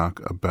going to talk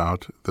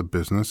about the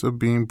business of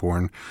being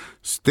born.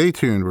 Stay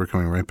tuned. We're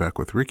coming right back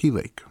with Ricki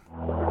Lake.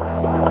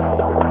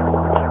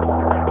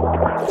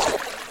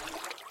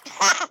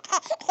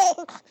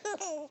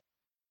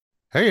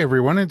 Hey,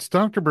 everyone. It's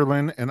Dr.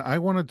 Berlin, and I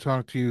want to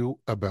talk to you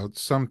about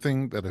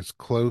something that is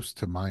close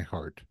to my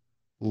heart.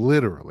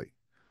 Literally.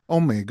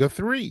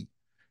 Omega-3.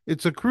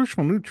 It's a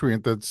crucial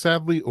nutrient that's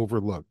sadly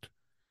overlooked.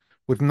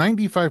 With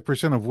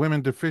 95% of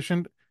women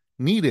deficient,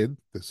 Needed,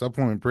 the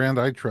supplement brand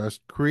I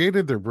trust,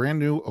 created their brand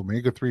new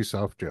omega-3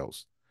 soft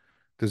gels.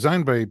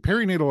 Designed by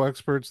perinatal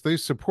experts, they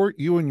support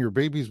you and your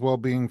baby's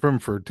well-being from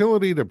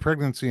fertility to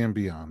pregnancy and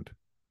beyond.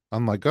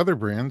 Unlike other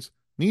brands,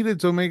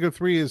 Needed's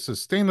omega-3 is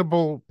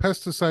sustainable,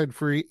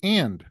 pesticide-free,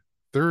 and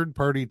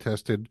third-party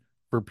tested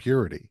for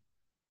purity.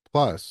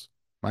 Plus,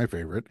 my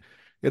favorite,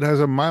 it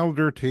has a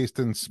milder taste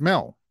and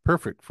smell,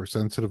 perfect for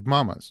sensitive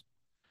mamas.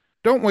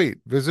 Don't wait.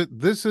 Visit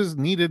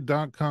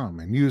thisisneeded.com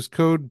and use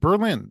code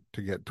BERLIN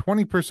to get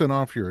 20%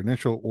 off your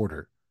initial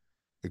order.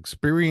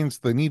 Experience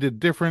the needed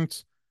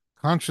difference,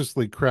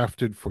 consciously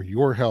crafted for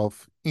your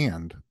health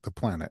and the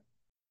planet.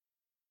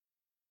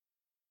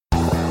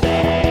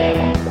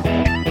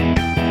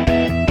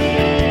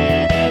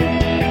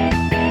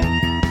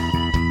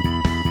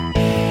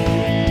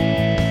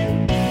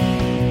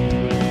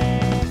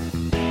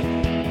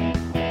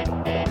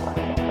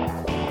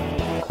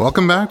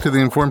 Welcome back to the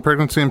Informed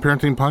Pregnancy and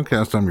Parenting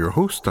Podcast. I'm your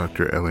host,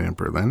 Dr. Elliot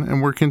Berlin, and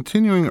we're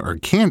continuing our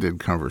candid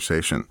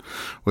conversation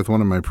with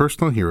one of my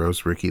personal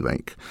heroes, Ricki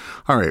Lake.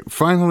 All right,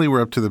 finally,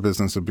 we're up to the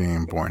business of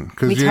being born.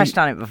 We touched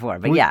on it before,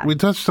 but yeah. We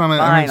touched on it.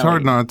 I mean, it's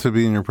hard not to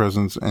be in your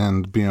presence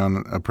and be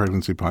on a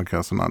pregnancy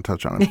podcast and not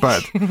touch on it.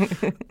 But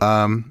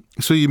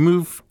so you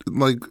move,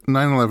 like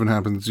 9/11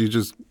 happens, you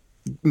just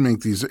make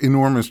these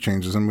enormous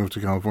changes and move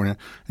to California,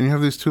 and you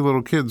have these two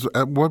little kids.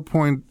 At what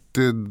point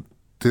did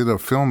a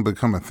film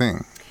become a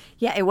thing?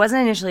 Yeah, it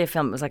wasn't initially a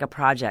film. It was like a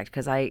project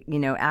because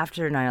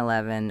after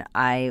 9/11,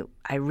 I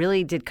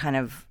really did kind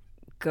of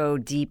go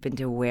deep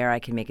into where I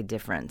can make a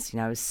difference.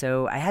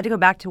 I had to go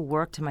back to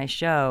work to my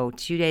show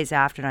 2 days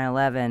after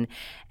 9/11,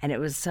 and it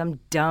was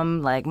some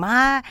dumb like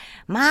my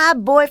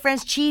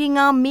boyfriend's cheating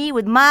on me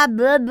with my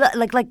blah blah,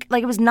 like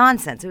it was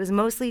nonsense. It was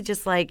mostly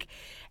just like.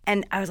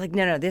 And I was like,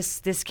 no,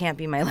 this can't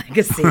be my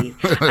legacy.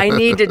 I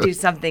need to do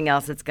something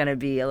else that's going to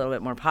be a little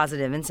bit more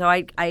positive. And so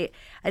I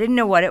didn't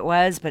know what it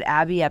was, but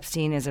Abby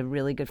Epstein is a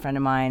really good friend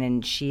of mine,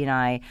 and she and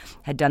I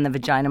had done the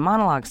Vagina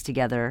Monologues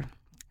together.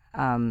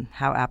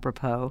 How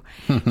apropos.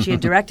 She had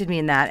directed me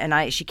in that,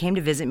 and she came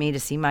to visit me to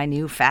see my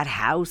new fat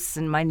house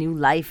and my new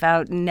life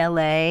out in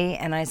LA.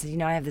 And I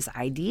said, I have this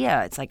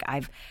idea. It's like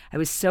I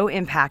was so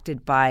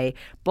impacted by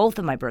both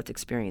of my birth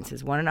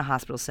experiences, one in a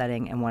hospital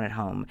setting and one at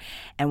home.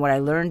 And what I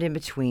learned in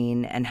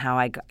between, and how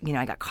I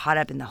got caught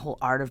up in the whole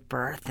art of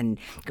birth and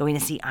going to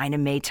see Ina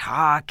May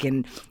talk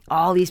and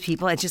all these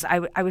people. It's just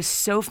I was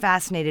so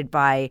fascinated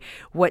by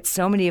what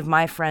so many of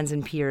my friends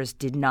and peers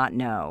did not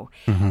know.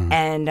 Mm-hmm.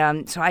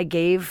 And so I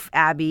gave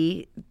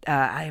Abby,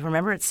 I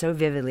remember it so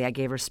vividly, I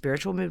gave her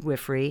Spiritual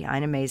Midwifery,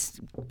 Ina May's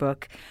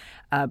book,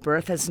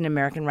 Birth as an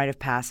American Rite of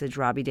Passage,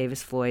 Robbie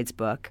Davis Floyd's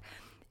book,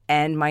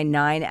 and my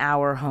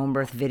 9-hour home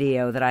birth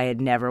video that I had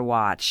never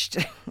watched.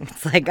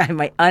 It's like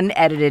my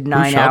unedited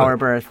 9-hour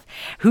birth.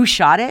 Who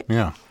shot it?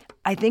 Yeah.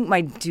 I think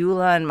my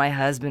doula and my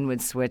husband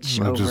would switch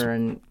over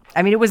and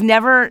I mean, it was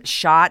never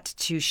shot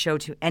to show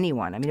to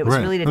anyone. I mean, it was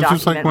really to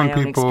document my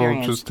own experience. Just like when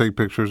people just take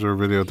pictures or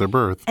video at their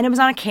birth. And it was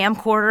on a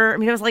camcorder. I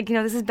mean, it was like,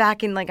 this is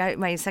back in,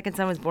 my second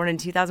son was born in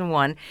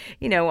 2001,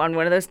 on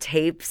one of those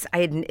tapes.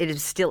 It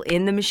is still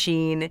in the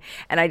machine,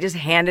 and I just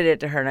handed it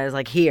to her, and I was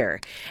like, here.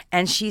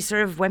 And she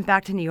sort of went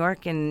back to New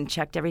York and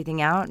checked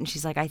everything out, and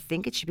she's like, I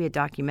think it should be a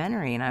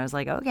documentary. And I was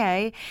like,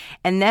 okay.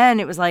 And then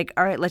it was like,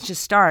 all right, let's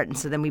just start. And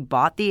so then I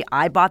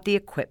bought the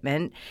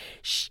equipment.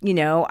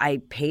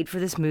 I paid for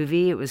this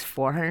movie. It was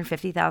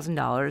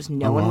 $450,000.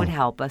 No one would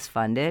help us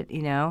fund it,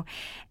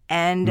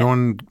 And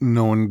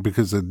no one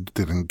because they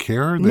didn't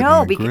care.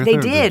 Because they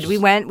did. We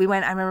went.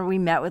 I remember we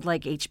met with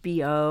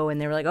HBO,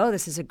 and they were like, "Oh,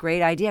 this is a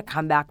great idea.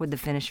 Come back with the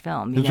finished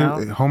film."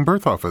 Home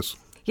birth office.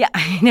 Yeah,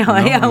 I know.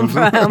 Home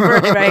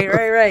birth.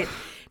 Right.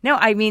 No,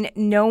 I mean,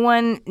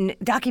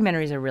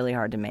 documentaries are really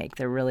hard to make.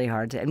 They're really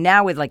hard to.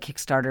 Now with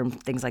Kickstarter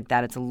and things like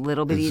that, it's a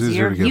little bit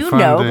easier.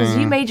 Because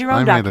you made your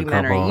own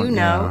documentary.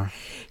 Yeah.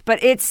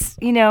 But it's,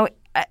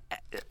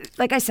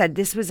 like I said,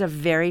 this was a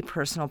very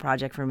personal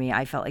project for me.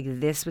 I felt like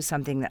this was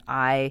something that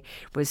I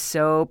was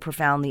so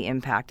profoundly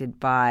impacted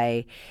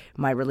by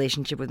my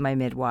relationship with my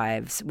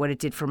midwives, what it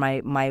did for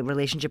my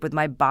relationship with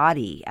my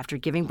body after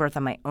giving birth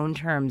on my own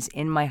terms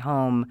in my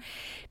home,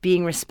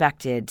 being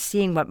respected,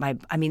 seeing what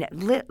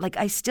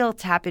I still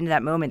tap into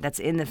that moment that's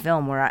in the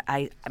film where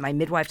my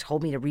midwife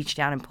told me to reach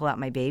down and pull out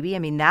my baby. I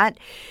mean, that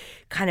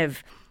kind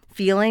of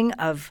feeling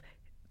of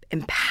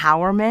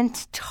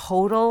empowerment,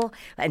 total,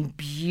 and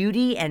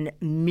beauty, and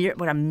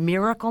what a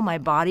miracle my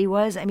body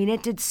was. I mean,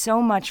 it did so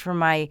much for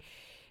my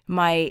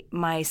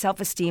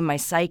self-esteem, my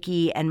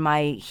psyche, and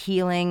my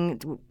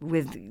healing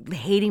with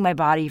hating my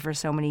body for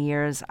so many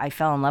years. I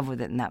fell in love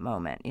with it in that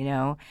moment,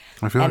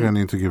 I feel like I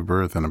need to give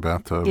birth in a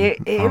bathtub on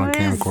a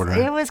camcorder.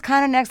 It was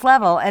kind of next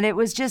level, and it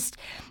was just,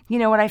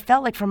 what I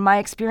felt like from my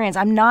experience.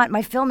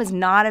 My film is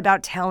not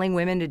about telling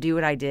women to do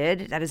what I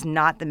did. That is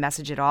not the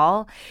message at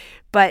all.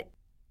 But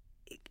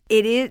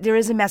there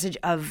is a message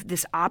of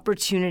this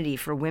opportunity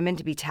for women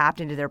to be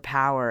tapped into their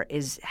power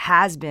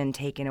has been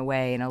taken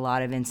away in a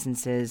lot of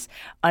instances,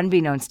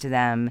 unbeknownst to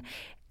them,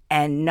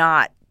 and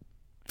not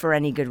for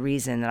any good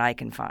reason that I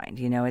can find.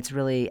 It's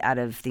really out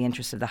of the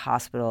interest of the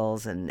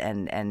hospitals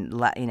and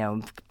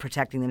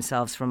protecting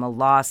themselves from a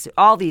lawsuit.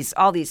 All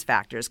these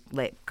factors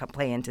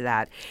play into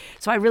that.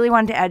 So I really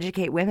wanted to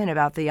educate women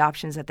about the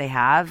options that they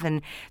have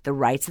and the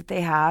rights that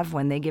they have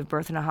when they give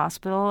birth in a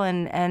hospital,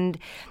 and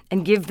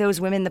give those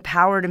women the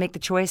power to make the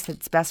choice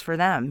that's best for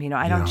them.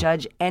 I don't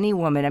judge any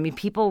woman. I mean,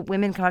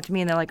 women come up to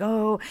me and they're like,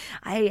 "Oh,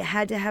 I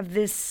had to have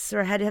this or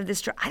I had to have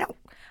this." I don't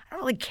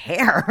really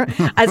care.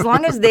 As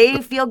long as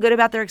they feel good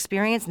about their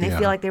experience and they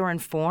feel like they were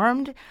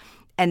informed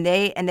and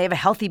they have a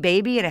healthy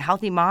baby and a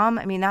healthy mom,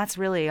 I mean, that's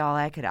really all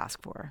I could ask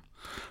for.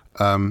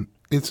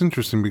 It's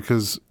interesting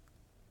because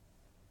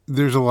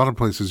there's a lot of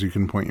places you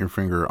can point your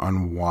finger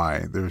on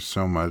why there's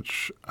so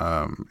much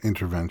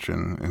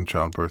intervention in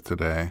childbirth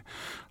today.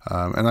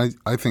 And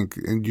I think,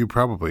 and you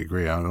probably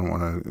agree, I don't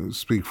want to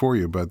speak for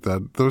you, but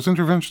that those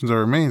interventions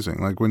are amazing.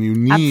 Like when you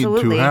need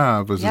to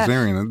have a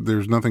cesarean,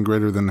 there's nothing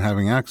greater than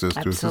having access to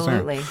a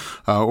cesarean.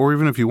 Or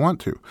even if you want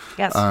to.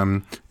 Yes.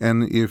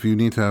 And if you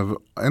need to have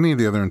any of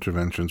the other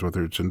interventions,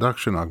 whether it's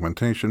induction,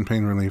 augmentation,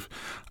 pain relief,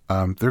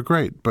 they're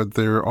great, but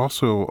they're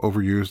also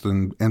overused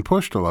and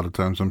pushed a lot of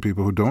times on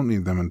people who don't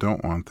need them and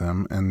don't want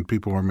them, and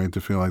people are made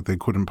to feel like they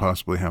couldn't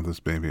possibly have this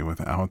baby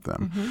without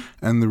them. Mm-hmm.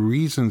 And the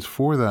reasons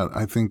for that,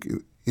 I think,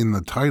 in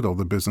the title,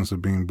 The Business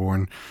of Being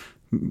Born,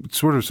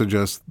 sort of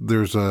suggests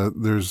there's a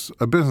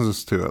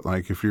business to it.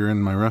 Like if you're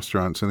in my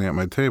restaurant sitting at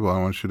my table, I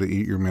want you to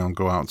eat your meal and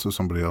go out so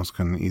somebody else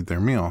can eat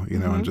their meal,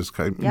 and just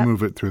kind of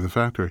move it through the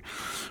factory.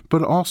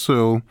 But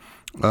also,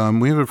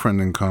 we have a friend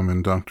in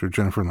common, Dr.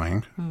 Jennifer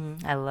Lang.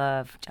 I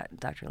love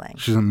Dr. Lang.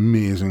 She's an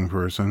amazing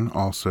person,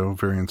 also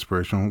very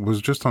inspirational. Was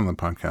just on the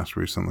podcast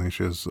recently.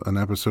 She has an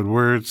episode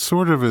where it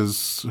sort of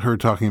is her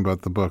talking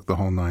about the book, The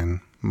Whole 9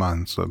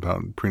 Months,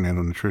 about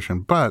prenatal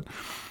nutrition. But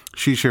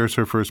she shares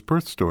her first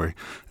birth story.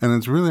 And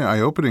it's really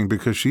eye-opening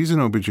because she's an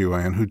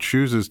OBGYN who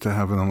chooses to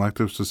have an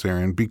elective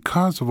cesarean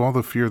because of all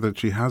the fear that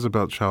she has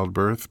about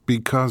childbirth,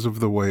 because of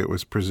the way it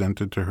was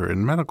presented to her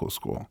in medical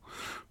school.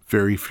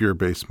 Very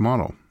fear-based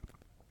model.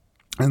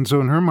 And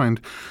so in her mind,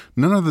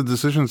 none of the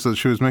decisions that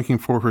she was making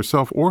for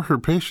herself or her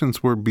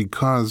patients were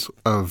because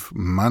of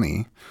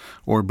money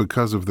or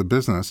because of the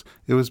business.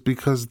 It was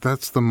because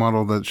that's the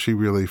model that she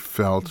really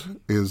felt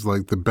is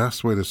like the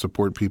best way to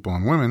support people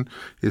and women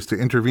is to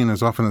intervene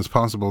as often as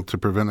possible to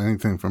prevent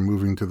anything from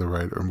moving to the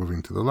right or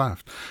moving to the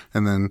left.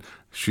 And then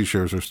she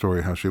shares her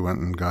story, how she went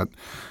and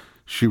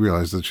she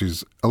realized that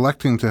she's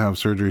electing to have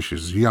surgery.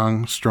 She's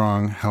young,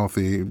 strong,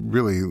 healthy,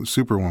 really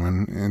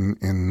superwoman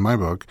in my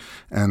book,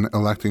 and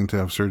electing to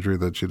have surgery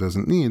that she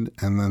doesn't need.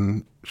 And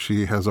then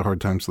she has a hard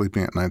time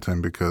sleeping at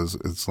nighttime because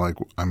it's like,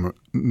 I'm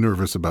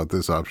nervous about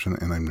this option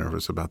and I'm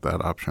nervous about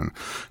that option.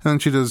 And then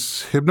she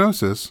does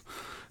hypnosis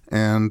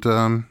and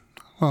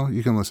well,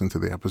 you can listen to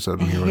the episode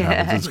and hear what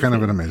happens. It's kind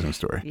of an amazing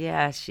story.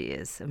 Yeah, she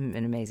is an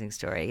amazing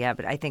story. Yeah,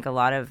 but I think a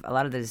lot of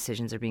the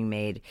decisions are being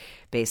made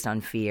based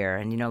on fear,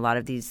 and a lot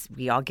of these,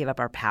 we all give up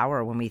our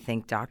power when we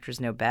think doctors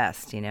know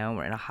best.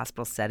 We're in a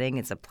hospital setting;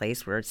 it's a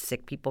place where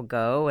sick people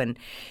go, and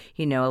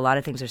a lot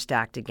of things are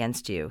stacked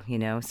against you.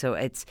 So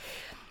it's.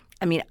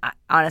 I mean,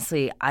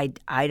 honestly,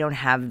 I don't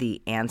have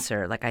the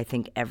answer. Like, I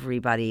think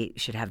everybody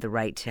should have the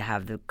right to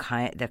have the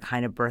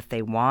kind of birth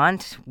they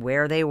want,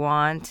 where they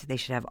want. They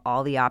should have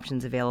all the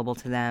options available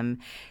to them.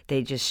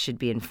 They just should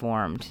be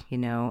informed,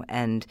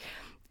 and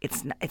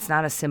it's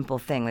not a simple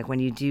thing. Like, when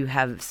you do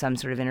have some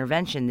sort of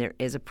intervention, there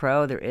is a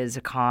pro, there is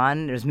a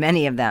con, there's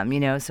many of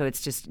them, so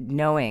it's just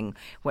knowing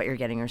what you're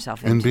getting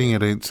yourself into. And being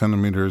at 8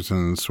 centimeters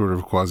and sort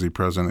of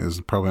quasi-present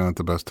is probably not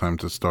the best time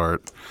to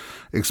start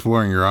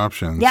exploring your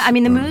options. Yeah, I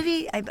mean, the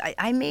movie,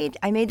 I made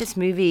this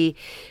movie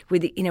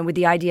with with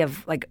the idea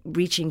of like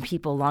reaching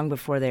people long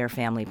before they are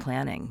family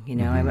planning.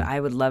 I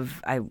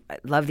love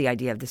the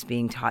idea of this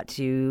being taught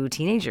to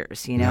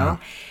teenagers,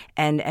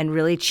 and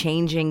really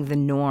changing the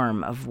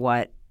norm of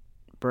what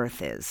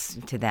birth is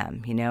to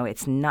them.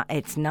 It's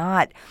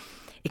not.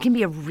 It can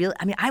be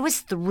I was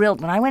thrilled.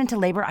 When I went into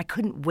labor, I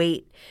couldn't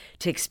wait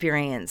to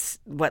experience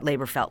what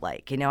labor felt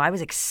like. I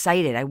was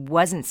excited. I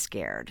wasn't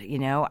scared.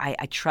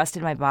 I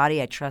trusted my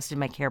body. I trusted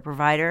my care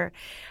provider.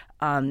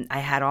 I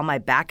had all my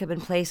backup in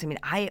place. I mean,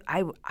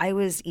 I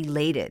was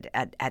elated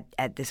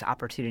at this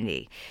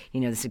opportunity,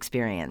 this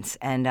experience.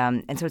 And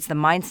so it's the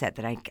mindset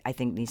that I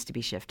think needs to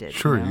be shifted.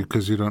 Sure,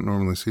 because you don't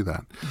normally see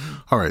that. Mm-hmm.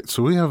 All right,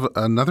 so we have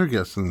another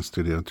guest in the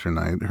studio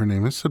tonight. Her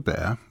name is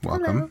Sabeh.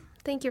 Welcome. Hello.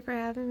 Thank you for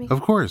having me.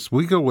 Of course.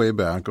 We go way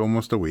back,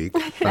 almost a week,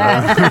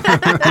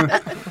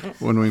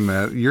 when we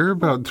met. You're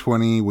about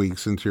 20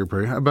 weeks into your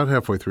pregnancy, about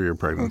halfway through your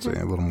pregnancy,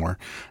 a little more.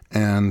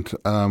 And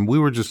we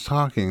were just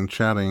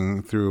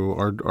chatting through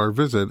our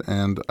visit,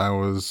 and I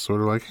was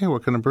sort of like, hey,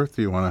 what kind of birth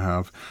do you want to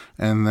have?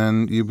 And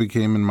then you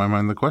became, in my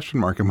mind, the question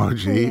mark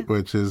emoji,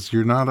 which is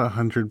you're not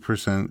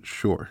 100%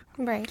 sure.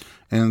 Right.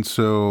 And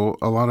so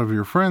a lot of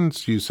your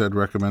friends, you said,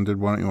 recommended,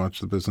 why don't you watch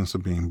The Business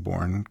of Being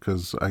Born?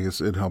 Because I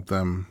guess it helped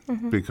them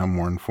become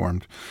more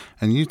informed.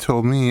 And you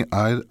told me,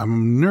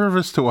 I'm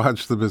nervous to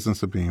watch The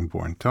Business of Being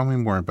Born. Tell me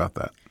more about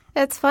that.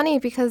 It's funny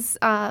because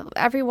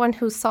everyone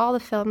who saw the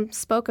film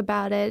spoke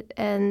about it,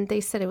 and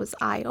they said it was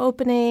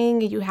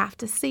eye-opening. You have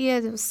to see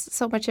it. It was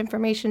so much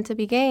information to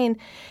be gained.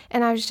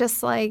 And I was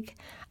just like,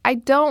 I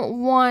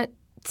don't want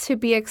to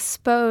be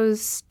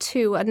exposed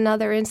to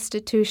another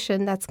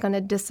institution that's going to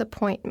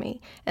disappoint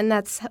me. And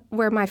that's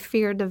where my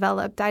fear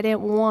developed. I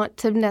didn't want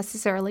to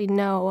necessarily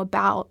know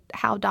about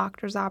how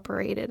doctors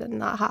operated in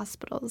the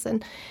hospitals.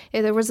 And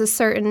there was a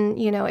certain,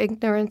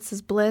 ignorance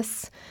is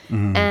bliss.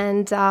 Mm-hmm.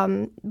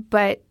 And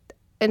but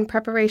in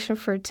preparation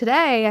for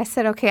today, I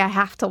said, okay, I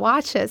have to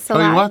watch it. So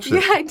you watched it?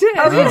 Yeah, I did.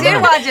 Oh, you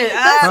did watch it.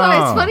 That's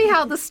why it's funny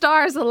how the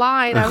stars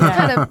align. I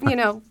was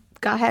kind of,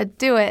 go ahead,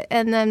 do it.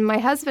 And then my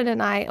husband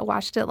and I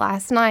watched it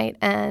last night,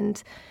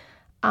 and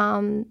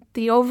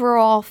the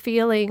overall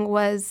feeling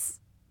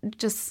was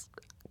just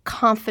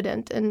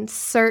confident and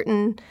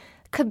certain,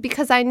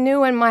 because I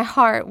knew in my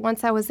heart,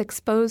 once I was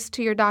exposed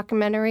to your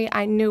documentary,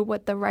 I knew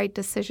what the right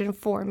decision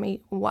for me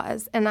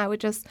was, and I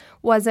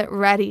wasn't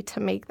ready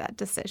to make that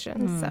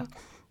decision. So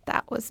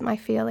that was my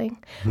feeling.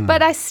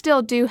 But I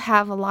still do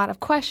have a lot of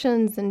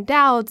questions and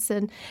doubts,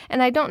 and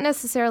I don't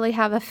necessarily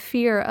have a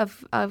fear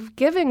of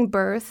giving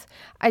birth.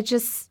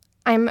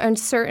 I'm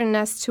uncertain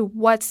as to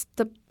what's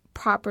the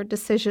proper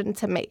decision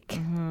to make.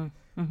 Mm-hmm.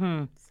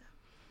 Mm-hmm.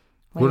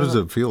 What does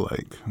it feel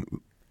like?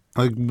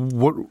 Like,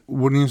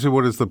 when you say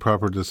what is the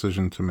proper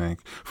decision to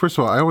make? First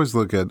of all, I always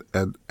look at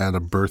a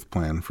birth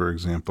plan, for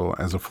example,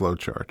 as a flow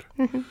chart.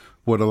 Mm-hmm.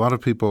 What a lot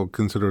of people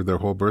consider their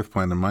whole birth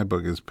plan in my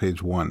book is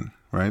page 1.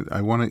 Right?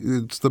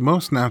 It's the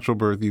most natural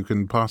birth you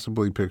can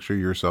possibly picture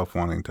yourself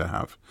wanting to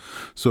have.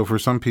 So for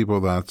some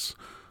people, that's,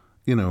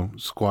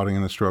 squatting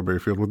in a strawberry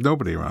field with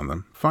nobody around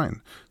them.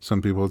 Fine. Some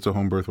people, it's a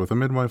home birth with a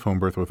midwife, home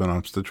birth with an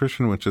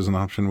obstetrician, which is an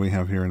option we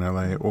have here in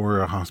LA, or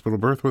a hospital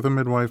birth with a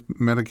midwife,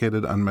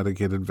 medicated,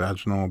 unmedicated,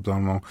 vaginal,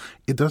 abdominal.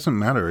 It doesn't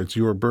matter. It's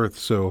your birth.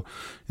 So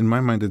in my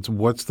mind, it's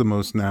what's the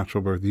most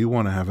natural birth you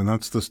want to have, and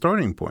that's the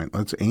starting point.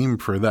 Let's aim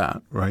for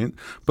that, right?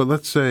 But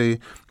let's say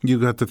you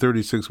got to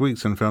 36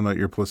 weeks and found out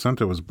your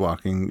placenta was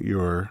blocking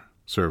your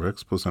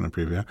cervix, placenta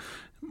previa.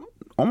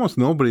 Almost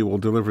nobody will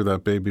deliver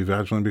that baby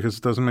vaginally because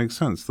it doesn't make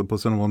sense. The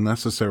placenta will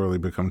necessarily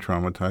become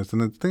traumatized,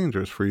 and it's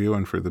dangerous for you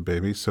and for the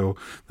baby. So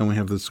then we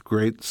have this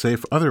great,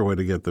 safe other way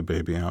to get the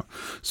baby out.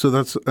 So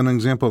that's an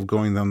example of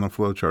going down the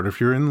flow chart. If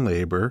you're in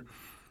labor,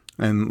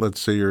 and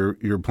let's say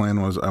your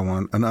plan was, I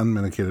want an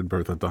unmedicated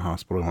birth at the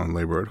hospital, I want to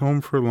labor at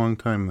home for a long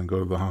time, then go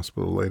to the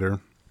hospital later.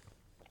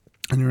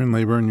 And you're in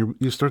labor, and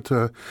you start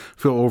to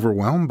feel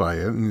overwhelmed by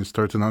it, and you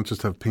start to not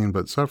just have pain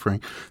but suffering,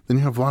 then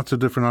you have lots of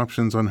different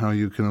options on how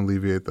you can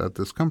alleviate that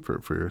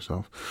discomfort for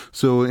yourself.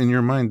 So in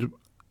your mind,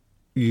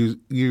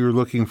 you're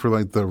looking for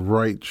like the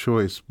right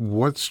choice.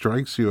 What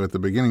strikes you at the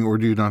beginning, or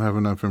do you not have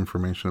enough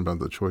information about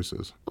the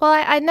choices? Well,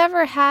 I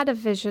never had a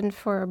vision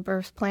for a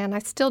birth plan. I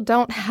still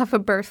don't have a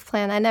birth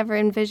plan. I never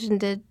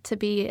envisioned it to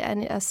be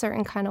a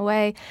certain kind of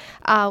way.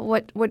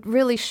 What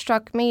really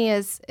struck me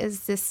is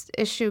this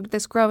issue,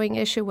 this growing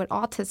issue with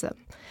autism,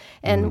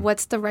 and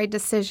what's the right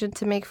decision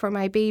to make for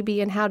my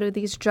baby, and how do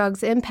these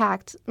drugs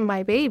impact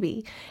my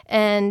baby?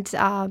 And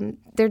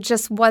there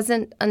just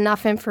wasn't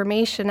enough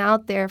information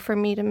out there for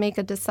me to make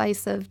a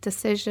decisive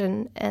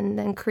decision and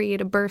then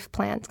create a birth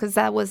plan, because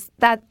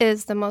that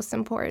is the most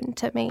important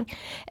to me.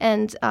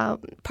 And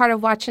part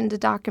of watching the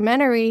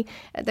documentary,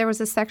 there was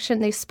a section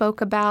they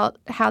spoke about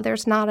how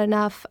there's not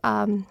enough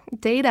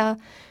data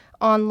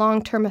on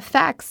long-term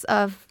effects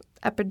of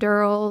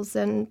epidurals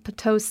and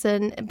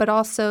Pitocin, but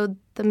also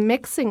the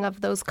mixing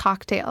of those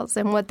cocktails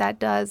and what that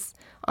does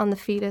on the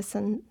fetus,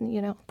 and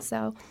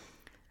so.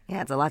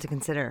 Yeah, it's a lot to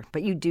consider,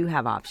 but you do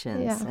have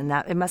options, and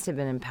that it must have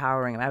been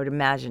empowering. I would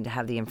imagine to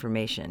have the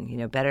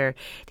information. Better.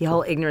 The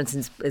whole ignorance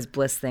is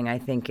bliss thing, I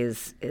think,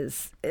 is.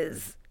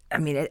 I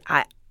mean,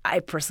 I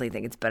personally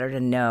think it's better to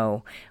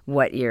know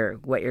what you're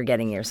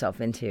getting yourself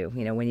into.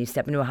 When you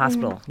step into a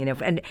hospital.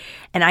 And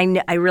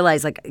I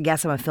realize, like,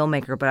 yes, I'm a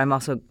filmmaker, but I'm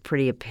also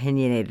pretty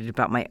opinionated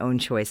about my own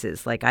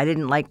choices. Like, I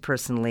didn't like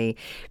personally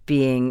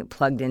being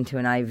plugged into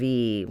an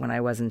IV when I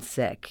wasn't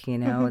sick.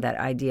 That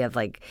idea of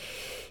like,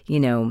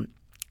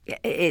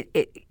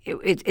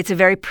 It's a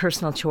very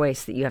personal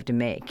choice that you have to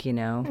make,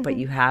 but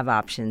you have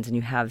options and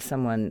you have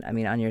someone,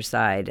 on your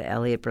side.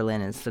 Elliot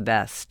Berlin is the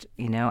best,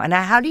 And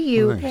how do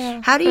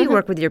you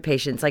work with your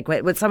patients? Like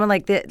with someone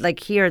like that, like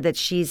here, that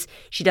she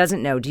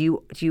doesn't know.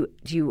 Do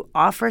you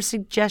offer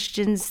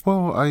suggestions?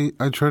 Well, I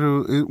try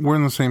to. We're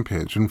on the same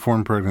page.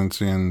 Informed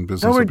pregnancy and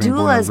business. We're of being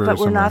doulas, born, but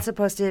we're similar. not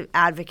supposed to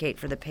advocate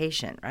for the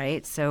patient,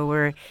 right?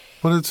 So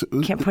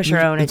can't push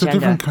our own agenda. It's a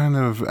different kind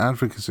of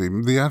advocacy.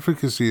 The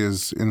advocacy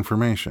is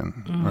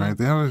information, right?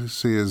 The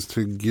advocacy is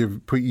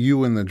to put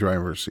you in the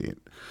driver's seat.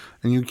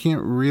 And you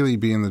can't really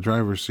be in the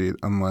driver's seat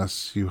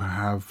unless you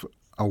have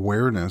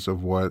awareness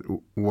of what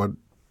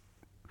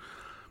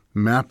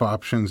map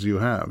options you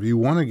have. You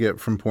want to get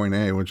from point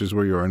A, which is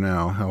where you are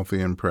now,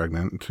 healthy and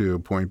pregnant, to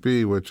point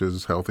B, which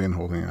is healthy and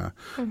holding a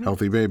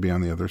healthy baby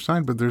on the other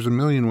side. But there's a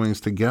million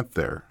ways to get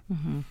there.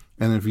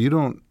 And if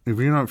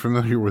you're not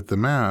familiar with the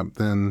map,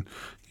 then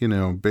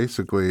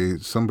basically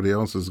somebody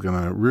else is going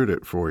to route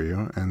it for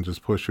you and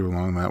just push you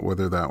along that,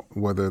 whether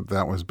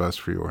that was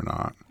best for you or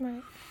not.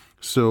 Right.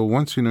 So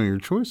once you know your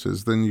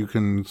choices, then you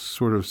can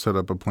sort of set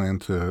up a plan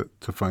to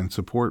find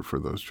support for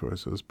those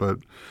choices. But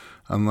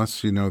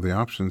unless you know the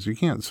options, you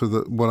can't. So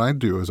what I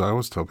do is I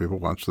always tell people,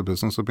 watch The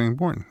Business of Being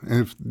Born.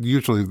 And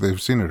usually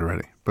they've seen it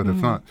already. But if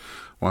not,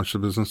 watch The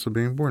Business of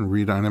Being Born.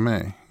 Read Ina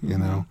May,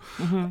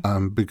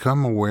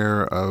 become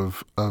aware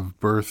of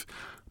birth.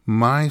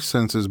 My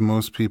sense is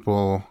most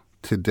people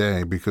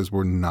today, because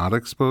we're not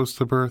exposed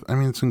to birth,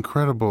 it's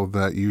incredible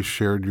that you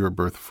shared your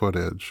birth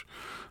footage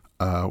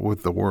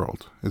with the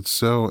world. It's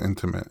so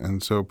intimate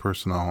and so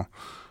personal.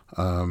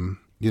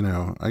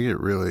 I get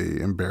really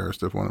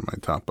embarrassed if one of my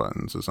top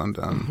buttons is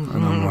undone.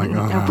 And I'm like,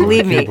 oh,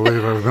 believe me. I can't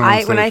believe I've been on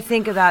stage. When I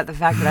think about the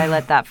fact that I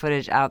let that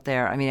footage out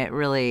there, it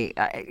really,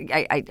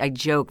 I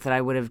joke that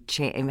I would have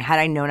changed. Had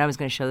I known I was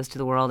going to show this to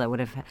the world, I would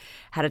have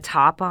had a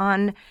top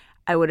on.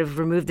 I would have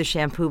removed the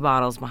shampoo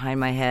bottles behind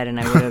my head, and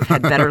I would have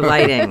had better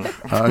lighting.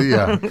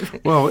 Yeah.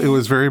 Well, it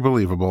was very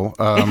believable,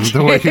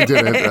 the way you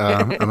did it.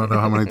 I don't know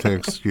how many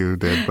takes you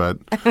did, but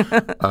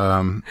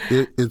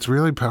it's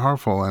really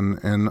powerful.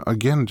 And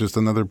again, just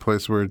another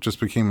place where it just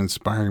became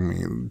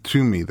inspiring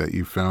to me that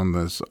you found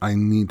this. I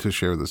need to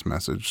share this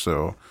message,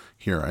 so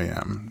here I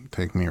am.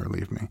 Take me or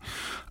leave me.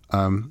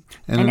 And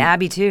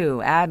Abby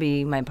too.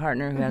 Abby, my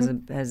partner, who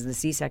has the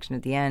C-section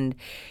at the end.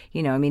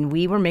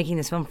 We were making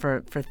this film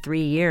for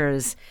 3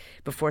 years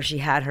before she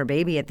had her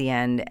baby at the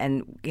end,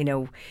 and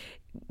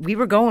we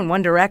were going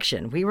one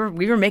direction. We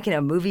were making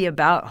a movie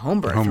about home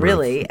birth,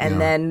 really,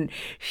 and then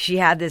she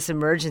had this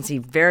emergency,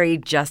 very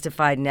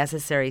justified,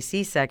 necessary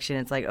C-section.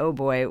 It's like, oh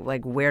boy,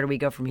 like where do we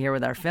go from here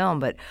with our film?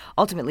 But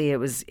ultimately, it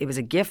was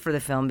a gift for the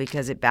film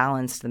because it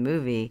balanced the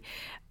movie.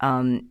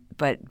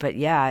 But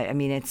yeah,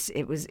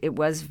 it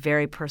was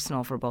very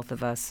personal for both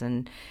of us,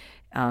 and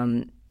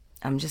I'm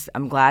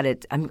glad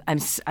it's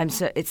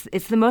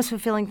the most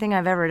fulfilling thing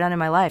I've ever done in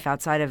my life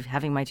outside of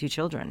having my 2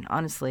 children,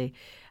 honestly.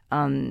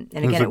 And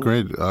again, it's a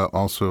great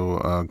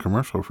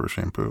commercial for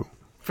shampoo.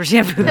 For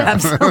shampoo,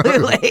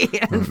 absolutely.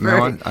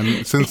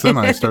 Since then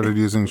I started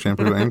using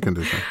shampoo and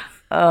conditioner.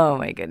 Oh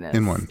my goodness!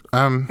 In one.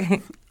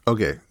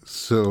 Okay,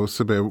 so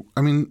Sabeh,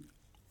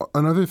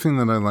 another thing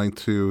that I like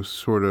to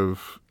sort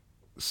of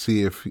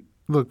see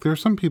look, there are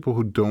some people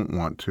who don't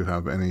want to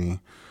have any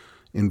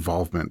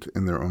involvement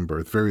in their own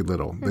birth, very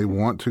little. They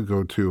want to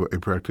go to a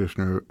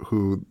practitioner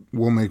who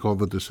will make all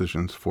the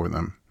decisions for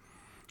them.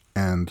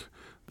 And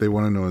they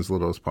want to know as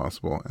little as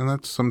possible. And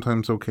that's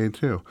sometimes okay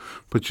too.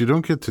 But you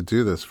don't get to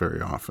do this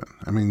very often.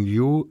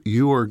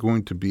 You are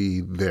going to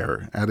be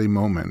there at a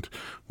moment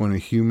when a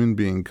human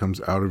being comes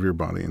out of your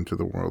body into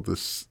the world.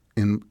 This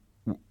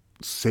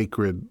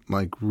sacred,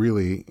 like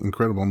really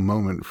incredible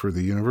moment for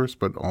the universe,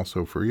 but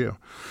also for you.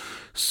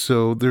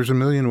 So there's a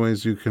million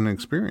ways you can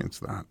experience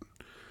that.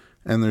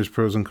 And there's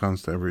pros and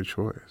cons to every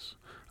choice.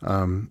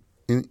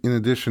 In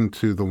addition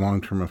to the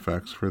long-term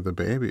effects for the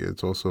baby,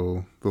 it's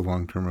also the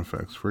long-term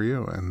effects for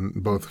you,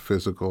 and both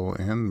physical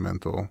and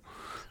mental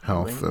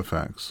health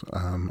effects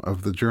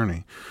of the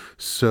journey.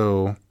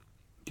 So,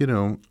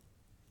 in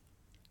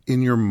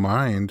your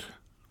mind,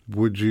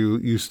 would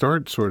you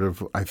start sort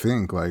of, I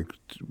think, like,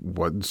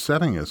 what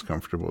setting is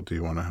comfortable? Do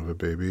you want to have a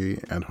baby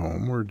at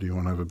home, or do you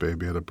want to have a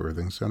baby at a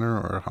birthing center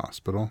or a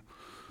hospital?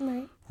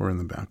 Right. Or in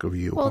the back of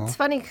you? Well, it's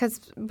funny because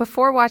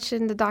before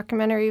watching the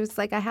documentary, it was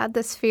like I had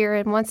this fear,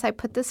 and once I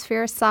put this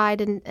fear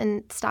aside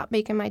and stopped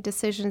making my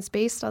decisions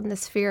based on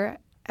this fear,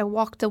 I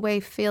walked away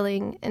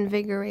feeling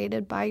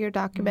invigorated by your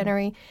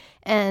documentary.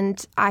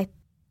 And I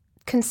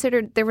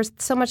considered there was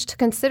so much to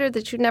consider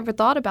that you never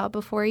thought about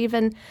before,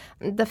 even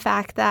the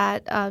fact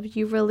that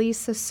you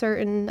release a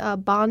certain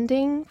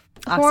bonding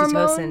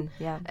oxytocin,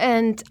 hormone,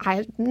 and I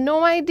had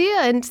no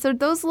idea. And so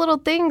those little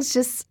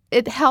things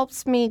it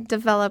helps me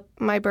develop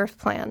my birth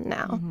plan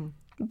now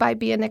by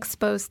being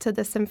exposed to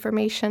this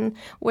information,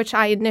 which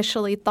I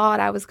initially thought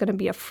I was going to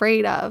be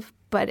afraid of,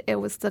 but it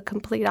was the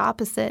complete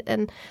opposite.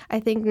 And I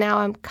think now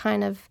I'm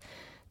kind of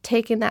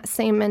taking that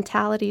same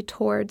mentality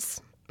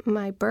towards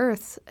my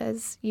birth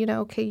as,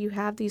 okay, you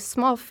have these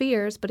small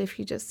fears, but if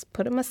you just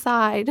put them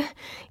aside,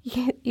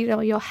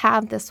 you'll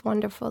have this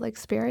wonderful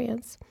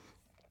experience.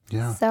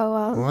 Yeah. So,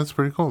 well, that's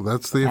pretty cool.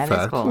 That's the that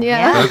effect. Is cool.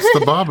 Yeah. That's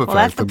the Bob effect. Well,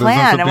 that's the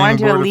plan. I wanted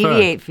to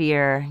alleviate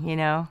fear,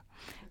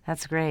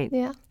 That's great.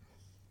 Yeah.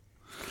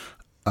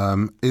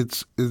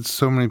 It's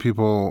so many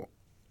people.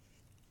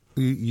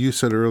 You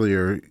said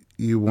earlier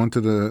you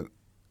wanted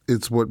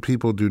it's what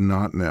people do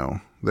not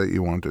know that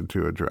you wanted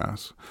to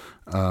address.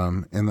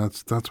 And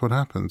that's what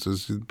happens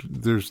is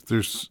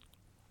there's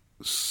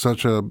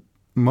such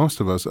most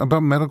of us,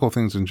 about medical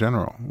things in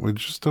general, we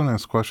just don't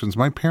ask questions.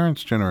 My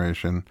parents'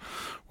 generation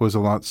was a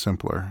lot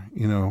simpler.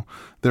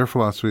 Their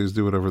philosophy is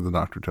do whatever the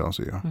doctor tells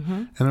you.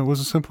 Mm-hmm. And it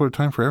was a simpler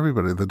time for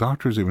everybody. The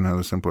doctors even had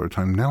a simpler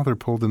time. Now they're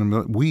pulled in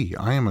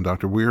I am a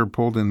doctor, we are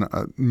pulled in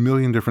a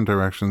million different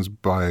directions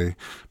by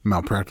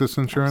malpractice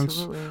insurance,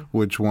 Absolutely.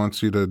 which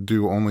wants you to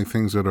do only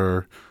things that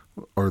are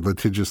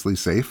litigiously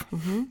safe,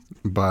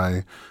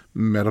 by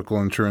medical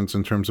insurance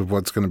in terms of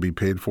what's going to be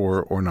paid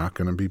for or not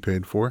going to be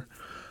paid for,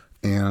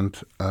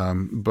 and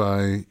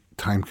by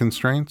time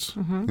constraints,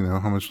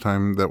 how much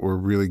time that we're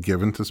really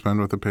given to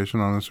spend with a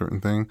patient on a certain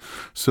thing.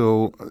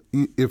 So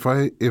if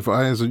I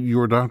as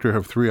your doctor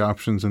have three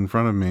options in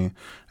front of me,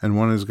 and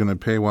one is going to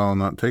pay well and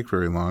not take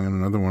very long, and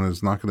another one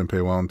is not going to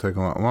pay well and take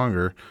a lot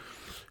longer,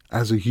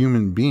 as a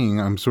human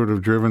being, I'm sort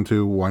of driven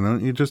to, why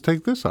don't you just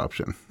take this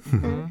option?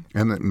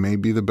 And it may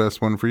be the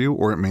best one for you,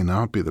 or it may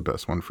not be the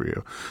best one for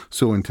you.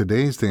 So in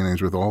today's day and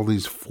age, with all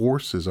these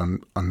forces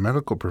on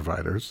medical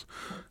providers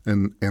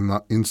and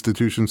the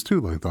institutions too,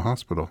 like the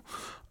hospital,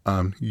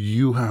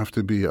 you have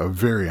to be a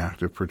very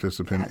active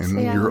participant in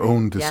your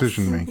own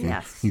decision-making.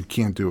 Yes. You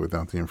can't do it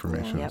without the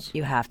information. Yep.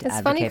 You have to It's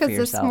advocate funny for because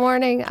yourself. this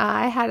morning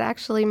I had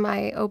actually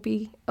my OB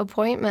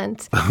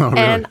appointment. Oh, really?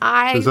 And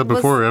Is that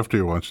before or after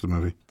you watched the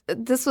movie?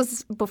 This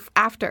was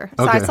after.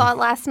 So Okay. I saw it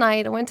last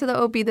night. I went to the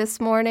OB this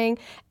morning,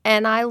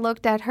 and I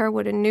looked at her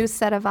with a new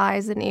set of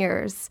eyes and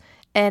ears.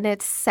 And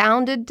it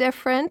sounded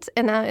different,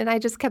 and I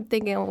just kept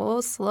thinking,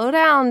 well, slow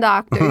down,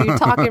 doctor. You're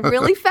talking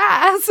really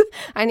fast.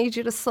 I need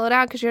you to slow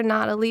down because you're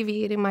not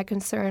alleviating my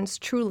concerns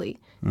truly.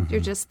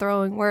 You're just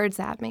throwing words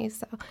at me.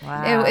 So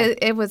Wow.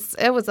 it was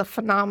a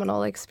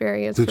phenomenal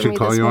experience for me Did she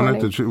call this you on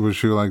morning. it? Was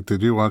she like,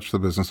 did you watch The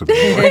Business of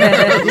Being?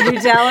 Did you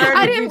tell her?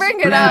 I didn't bring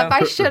it up.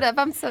 I should have.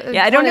 I'm so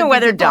I don't know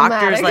whether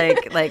doctors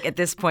diplomatic. like at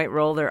this point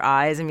roll their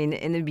eyes. I mean,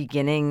 in the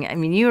beginning,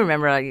 you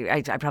remember.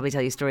 I probably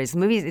tell you stories. The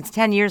movie. It's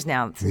 10 years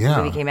now since the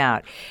movie came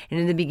out,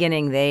 and in the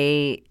beginning,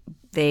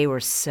 they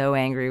were so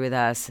angry with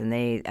us, and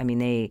they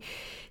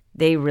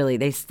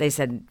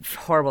said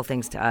horrible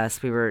things to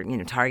us. We were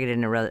targeted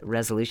in a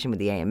resolution with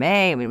the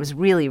AMA. It was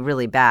really,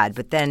 really bad.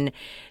 But then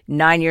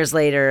 9 years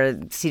later,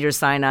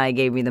 Cedars-Sinai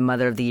gave me the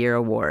Mother of the Year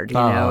award.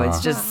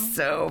 It's just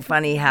so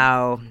funny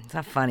how it's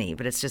not funny,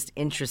 but it's just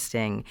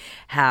interesting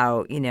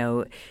how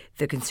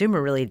the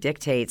consumer really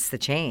dictates the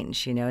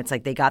change. It's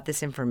like they got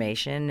this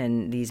information,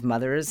 and these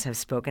mothers have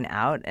spoken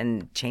out,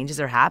 and changes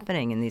are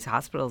happening in these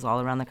hospitals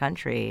all around the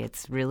country.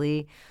 It's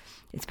really.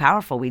 It's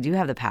powerful. We do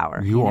have the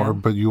power. You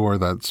are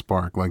that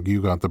spark. Like, you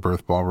got the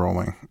birth ball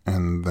rolling,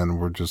 and then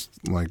we're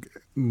just like,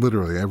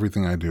 literally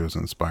everything I do is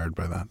inspired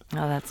by that.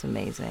 Oh, that's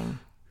amazing.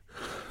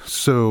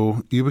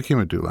 So you became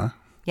a doula?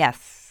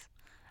 Yes.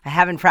 I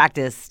haven't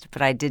practiced,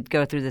 but I did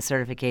go through the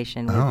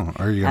certification with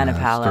are you going to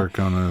start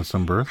going to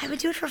some births? I would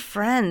do it for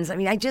friends. I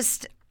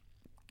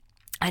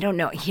don't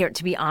know. Here,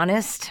 to be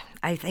honest,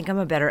 I think I'm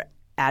a better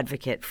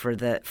advocate for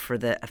the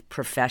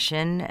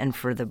profession and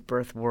for the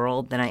birth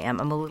world than I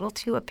am. I'm a little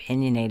too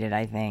opinionated,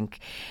 I think.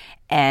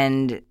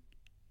 And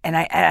And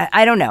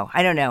I don't know.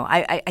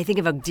 I think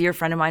if a dear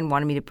friend of mine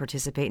wanted me to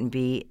participate and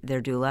be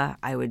their doula,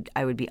 I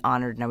would be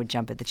honored and I would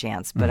jump at the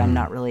chance. But I'm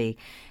not really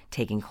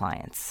taking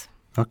clients.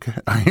 Okay,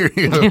 I hear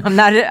you. I'm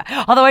not.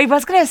 Although I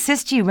was going to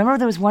assist you. Remember,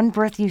 there was one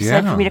birth you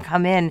said for me to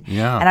come in,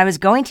 and I was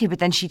going to, but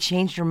then she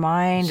changed her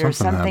mind or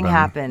something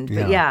happened.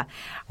 But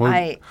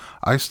well,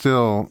 I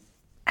still.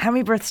 How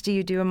many births do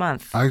you do a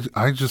month?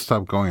 I just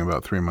stopped going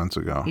about 3 months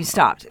ago. You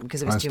stopped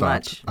because it was too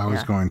much. I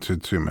was going to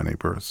too many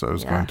births. I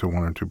was going to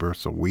 1 or 2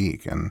 births a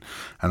week, and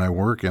I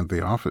work at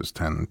the office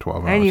 10,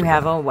 12 hours. And you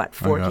have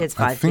 4 kids,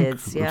 5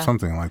 kids,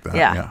 something like that.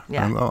 Yeah.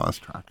 I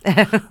lost track.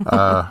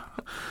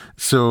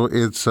 So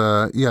it's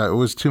it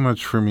was too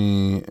much for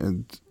me.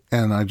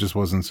 And I just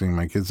wasn't seeing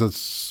my kids.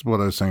 That's what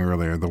I was saying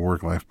earlier, the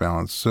work-life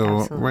balance. So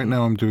Absolutely. Right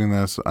now I'm doing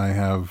this. I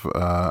have,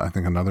 I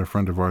think, another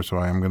friend of ours who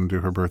I am going to do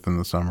her birth in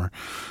the summer.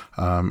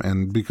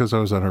 And because I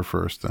was at her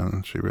first,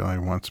 and she really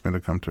wants me to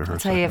come to her I'll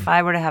tell you, if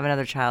I were to have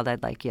another child,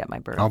 I'd like you at my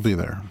birth. I'll be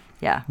there.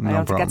 Yeah, I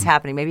don't think that's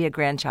happening. Maybe a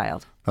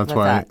grandchild. That's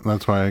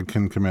why I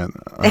can commit.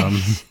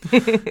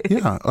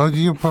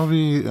 You'll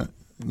probably...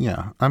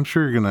 I'm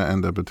sure you're going to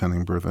end up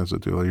attending birth as a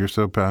doula. You're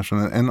so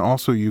passionate. And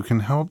also you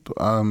can help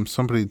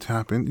somebody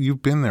tap in.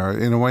 You've been there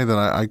in a way that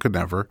I could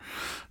never,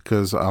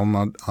 because I'll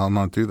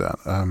not do that.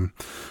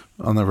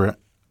 I'll never,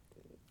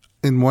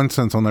 in one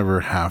sense, I'll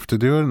never have to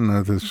do it. In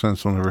another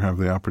sense, I'll never have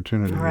the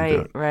opportunity to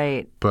do it.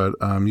 Right. But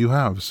you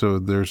have. So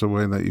there's a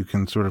way that you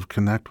can sort of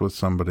connect with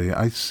somebody.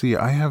 I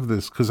have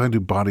this, because I do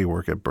body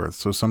work at birth.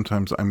 So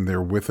sometimes I'm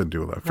there with a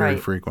doula very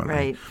frequently.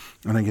 Right.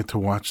 And I get to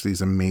watch these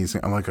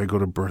amazing, I go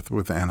to birth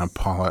with Anna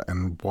Paula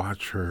and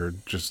watch her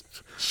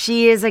just.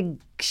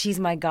 She's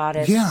my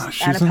goddess. Yeah,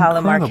 she's Anna Paula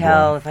incredible.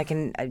 Markel. If I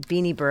can,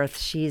 Beanie Birth,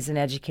 she's an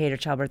educator,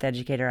 childbirth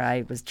educator.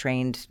 I was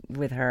trained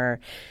with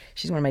her.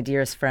 She's one of my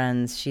dearest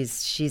friends.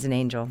 She's an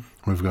angel.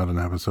 We've got an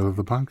episode of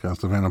the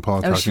podcast of Anna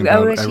Paula talking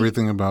about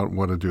everything about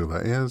what a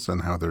doula is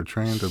and how they're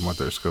trained and what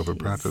their scope of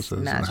practice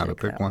is and how to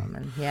pick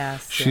one.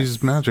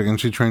 She's magic, and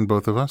she trained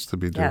both of us to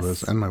be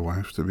doulas and my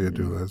wife to be a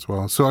doula as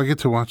well. So I get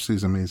to watch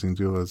these amazing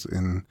doulas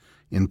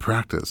in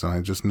practice, and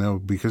I just know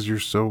because you're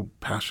so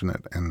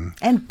passionate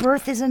and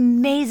birth is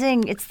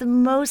amazing. It's the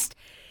most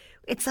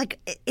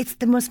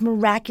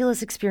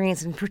miraculous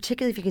experience, and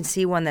particularly if you can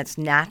see one that's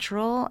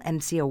natural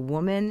and see a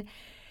woman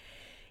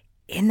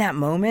in that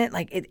moment,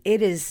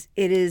 it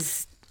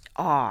is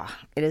awe.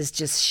 It is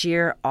just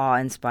sheer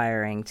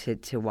awe-inspiring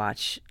to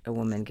watch a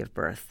woman give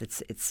birth.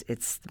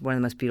 It's one of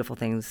the most beautiful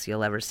things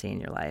you'll ever see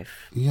in your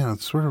life. Yeah,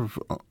 it's sort of.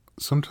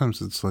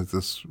 Sometimes it's like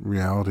this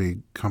reality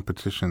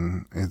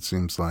competition, it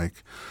seems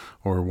like,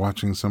 or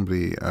watching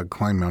somebody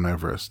climb Mount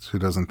Everest who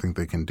doesn't think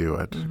they can do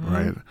it,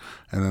 right?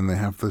 And then they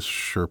have this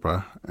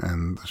Sherpa,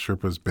 and the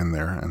Sherpa's been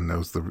there and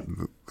knows the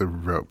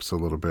ropes a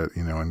little bit,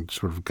 and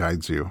sort of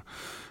guides you.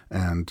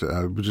 And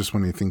just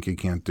when you think you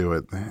can't do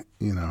it,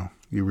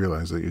 you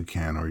realize that you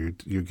can, or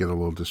you get a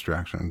little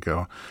distraction and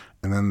go.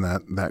 And then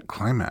that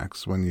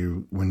climax when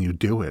you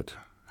do it,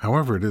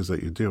 however it is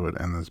that you do it,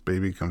 and this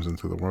baby comes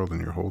into the world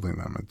and you're holding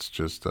them, it's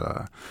just,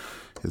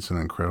 it's an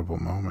incredible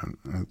moment.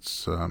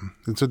 It's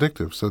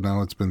addictive. So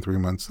now it's been 3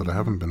 months that I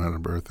haven't been at a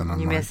birth, and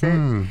I'm miss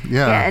it?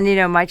 Yeah.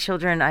 And my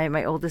children,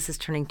 my oldest is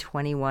turning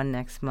 21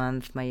 next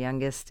month. My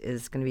youngest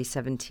is going to be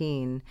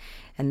 17,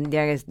 and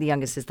the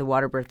youngest is the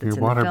water birth that's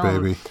Your water in the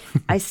film. baby.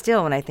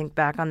 When I think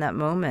back on that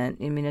moment,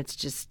 it's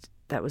just,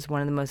 that was one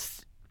of the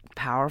most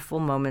powerful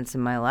moments in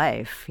my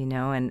life,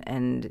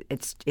 and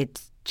it's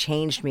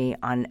changed me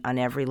on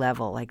every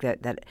level. Like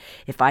that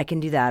if I can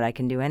do that, I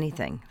can do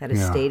anything. That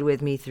has stayed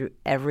with me through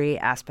every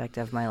aspect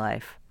of my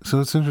life. So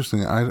it's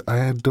interesting.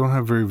 I don't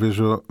have very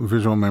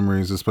visual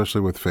memories, especially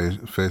with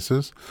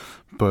faces,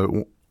 but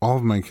all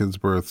of my kids'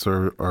 births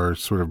are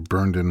sort of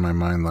burned in my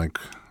mind, like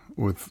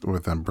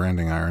with a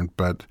branding iron.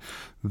 But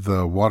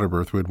the water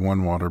birth, we had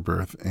one water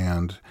birth,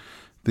 and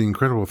the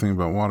incredible thing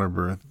about water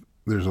birth,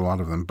 there's a lot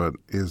of them, but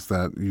is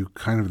that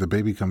the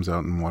baby comes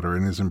out in water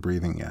and isn't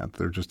breathing yet.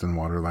 They're just in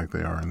water like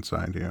they are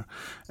inside you.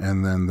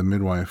 And then the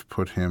midwife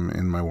put him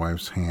in my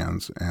wife's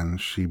hands,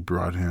 and she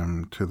brought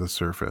him to the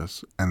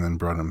surface and then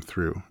brought him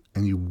through.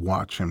 And you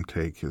watch him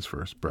take his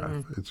first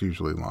breath. It's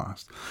usually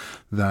lost.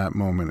 That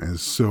moment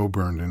is so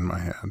burned in my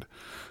head.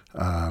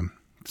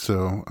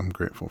 So I'm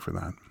grateful for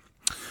that.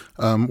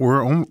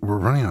 We're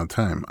running out of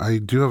time. I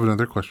do have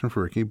another question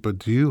for Ricki, but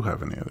do you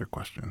have any other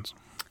questions?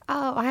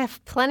 Oh, I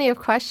have plenty of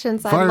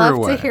questions. Fire I'd love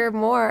away. to hear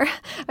more.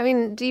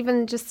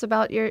 Even just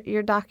about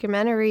your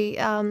documentary,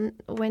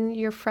 when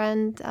your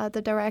friend,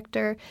 the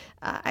director,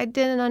 I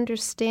didn't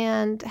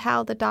understand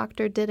how the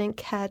doctor didn't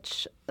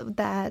catch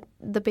that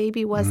the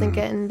baby wasn't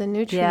getting the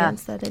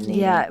nutrients that it needed.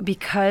 Yeah,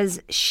 because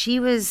she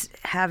was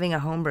having a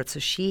home birth, so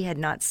she had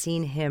not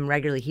seen him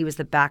regularly. He was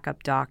the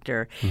backup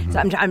doctor. So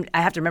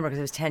I have to remember because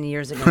it was 10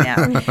 years ago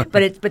now.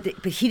 but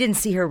he didn't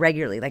see her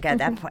regularly. Like at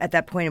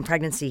that point in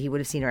pregnancy, he would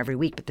have seen her every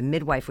week. But the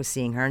midwife was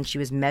seeing her, and she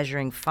was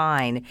measuring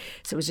fine.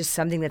 So it was just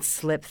something that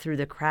slipped through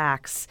the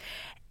cracks.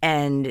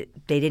 and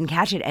they didn't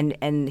catch it,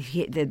 and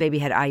the baby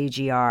had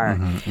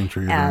IUGR,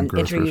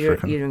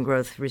 intrauterine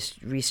growth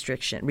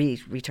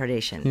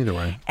retardation. Either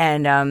way,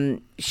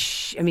 and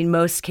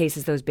most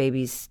cases those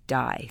babies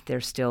die;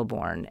 they're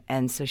stillborn,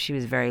 and so she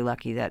was very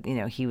lucky that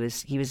he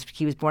was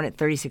born at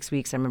 36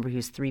 weeks. I remember he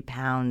was 3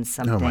 pounds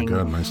something. Oh my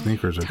God, my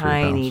sneakers are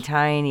tiny,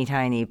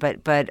 tiny.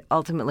 But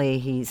ultimately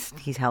he's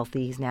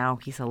healthy. He's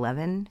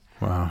 11.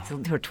 Wow,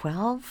 or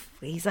 12.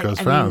 He's like goes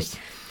fast.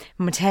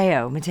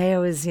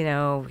 Mateo is,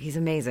 he's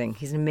amazing.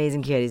 He's an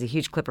amazing kid. He's a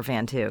huge Clipper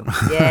fan too.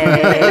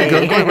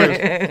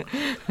 Yay!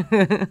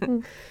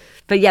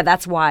 But yeah,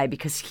 that's why,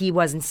 because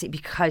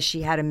because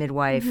she had a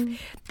midwife,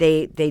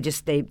 they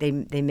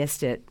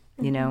missed it,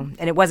 and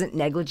it wasn't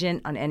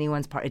negligent on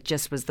anyone's part. It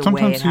just was the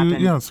way it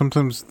happened. Yeah,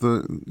 sometimes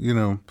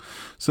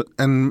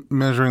and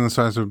measuring the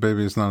size of a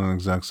baby is not an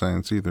exact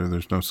science either.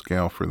 There's no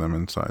scale for them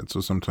inside. So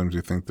sometimes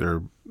you think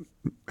they're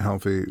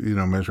healthy,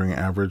 measuring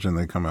average, and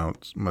they come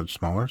out much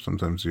smaller.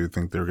 Sometimes you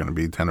think they're going to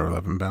be 10 or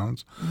 11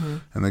 pounds,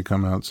 and they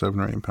come out 7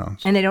 or 8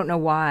 pounds. And they don't know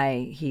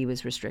why he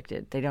was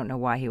restricted. They don't know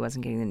why he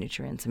wasn't getting the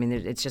nutrients. I mean,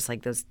 it's just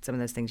like some of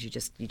those things you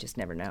just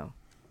never know.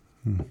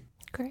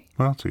 Great.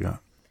 What else you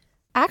got?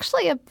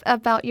 Actually,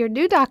 about your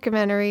new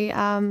documentary,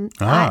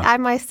 I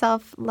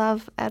myself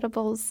love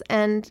edibles,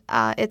 and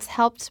it's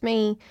helped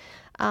me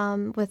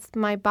with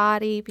my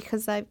body,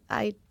 because I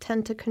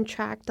tend to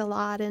contract a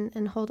lot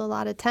and hold a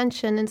lot of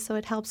tension, and so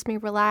it helps me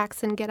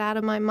relax and get out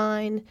of my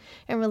mind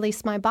and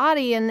release my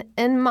body. And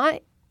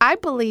I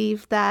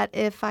believe that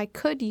if I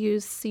could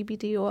use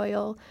CBD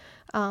oil,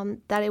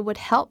 that it would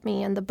help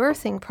me in the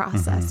birthing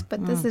process.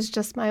 But this is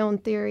just my own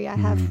theory. I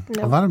have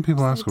no. A lot of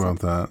people ask about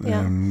that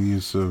and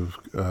use of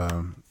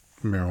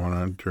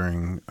marijuana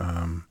during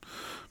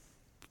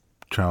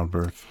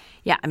childbirth.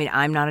 Yeah, I mean,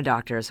 I'm not a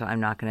doctor, so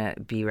I'm not going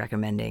to be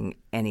recommending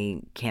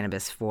any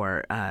cannabis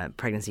for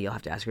pregnancy. You'll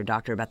have to ask your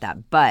doctor about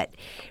that. But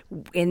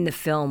in the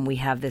film, we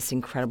have this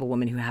incredible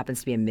woman who happens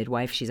to be a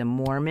midwife. She's a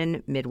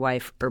Mormon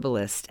midwife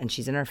herbalist, and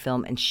she's in our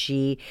film, and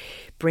she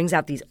brings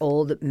out these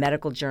old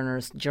medical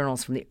journals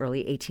from the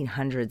early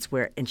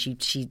 1800s, and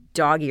she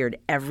dog-eared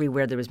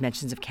everywhere there was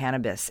mentions of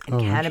cannabis.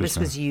 And cannabis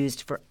was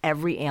used for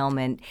every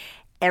ailment,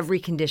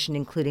 every condition,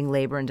 including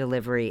labor and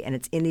delivery, and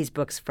it's in these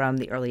books from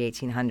the early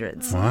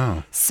 1800s.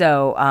 Wow!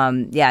 So,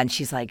 and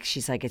she's like,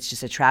 it's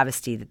just a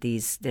travesty that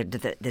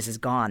this is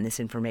gone. This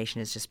information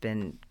has just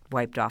been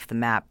wiped off the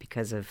map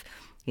because of,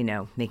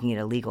 making it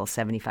illegal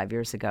 75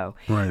 years ago.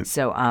 Right.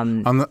 So,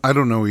 I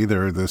don't know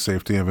either the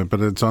safety of it,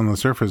 but it's on the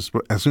surface.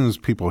 But as soon as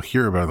people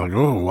hear about it, like,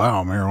 oh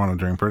wow, marijuana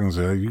during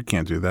pregnancy, you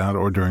can't do that,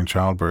 or during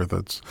childbirth,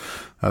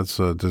 that's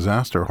a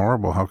disaster,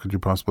 horrible. How could you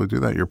possibly do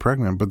that? You're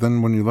pregnant. But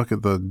then when you look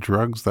at the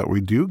drugs that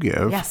we do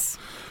give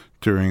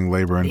during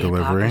labor and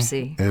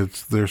delivery,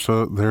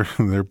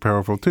 they're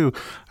powerful too.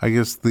 I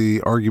guess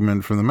the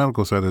argument from the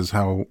medical side is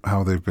how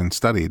they've been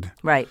studied,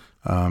 right?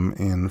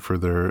 For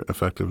their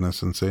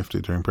effectiveness and safety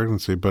during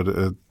pregnancy, but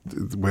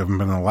we haven't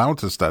been allowed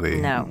to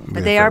study. No,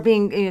 but they are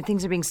being,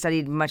 things are being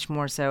studied much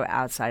more so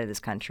outside of this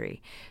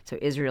country. So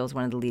Israel is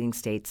one of the leading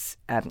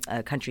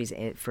countries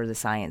for the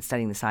science,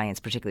 studying the science,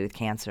 particularly with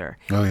cancer.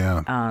 Oh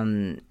yeah,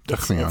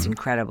 it's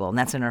incredible, and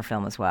that's in our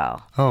film as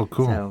well. Oh,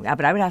 cool. So,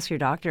 but I would ask your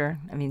doctor.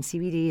 I mean,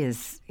 CBD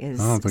is. I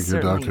don't think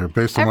your doctor,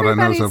 based on what I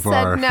know so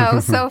far. Everybody said no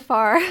so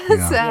far.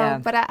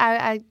 But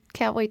I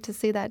can't wait to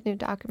see that new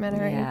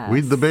documentary. Yes.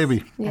 Weed the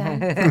baby. Yeah.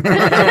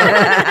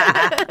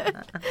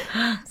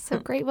 So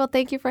great. Well,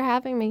 thank you for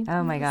having me.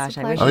 Oh my gosh,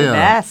 I wish you the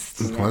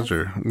best. It's a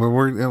pleasure.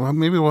 Well,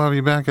 maybe we'll have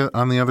you back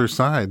on the other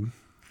side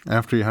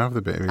after you have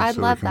the baby, I'd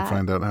so love we can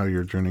find out how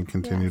your journey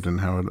continued and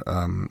how it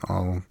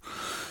all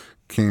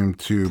came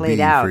to played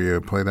be out. For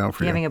you. Played out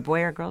for you. Having a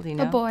boy or a girl? Do you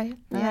know? A boy.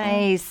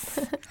 Nice.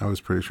 I was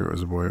pretty sure it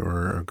was a boy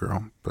or a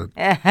girl, but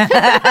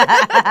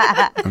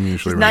I'm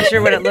usually not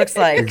sure what it looks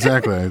like.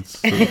 Exactly.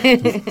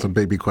 It's a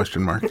baby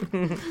question mark.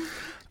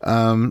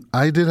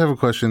 I did have a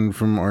question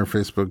from our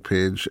Facebook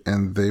page,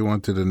 and they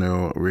wanted to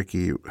know,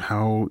 Ricki,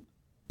 how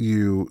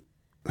you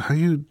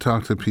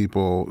talk to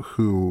people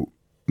who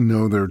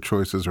know their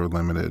choices are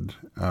limited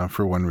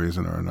for one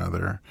reason or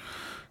another,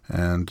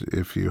 and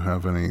if you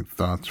have any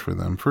thoughts for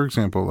them. For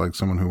example, like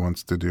someone who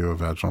wants to do a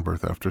vaginal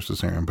birth after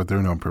cesarean, but there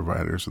are no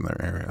providers in their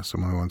area.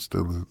 Someone who wants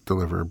to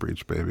deliver a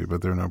breech baby,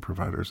 but there are no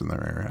providers in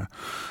their area.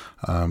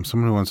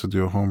 Someone who wants to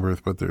do a home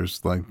birth, but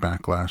there's like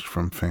backlash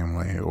from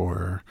family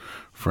or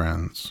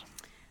friends.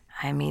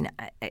 I mean,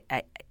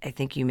 I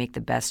think you make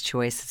the best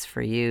choices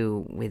for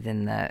you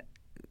within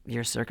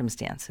your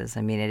circumstances.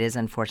 I mean, it is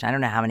unfortunate. I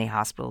don't know how many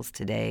hospitals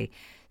today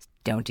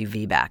don't do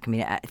VBAC. I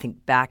mean, I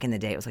think back in the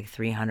day it was like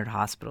 300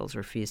 hospitals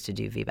refused to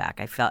do VBAC.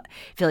 I feel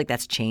like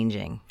that's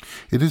changing.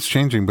 It is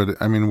changing, but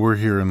I mean, we're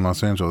here in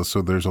Los Angeles,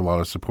 so there's a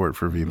lot of support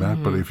for VBAC.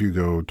 Mm-hmm. But if you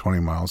go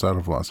 20 miles out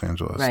of Los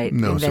Angeles,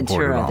 no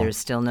support at all. There's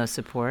still no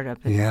support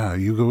up in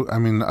you go. I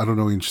mean, I don't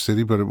know each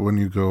city, but when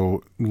you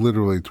go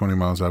literally 20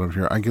 miles out of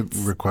here, I get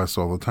requests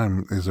all the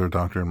time. Is there a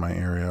doctor in my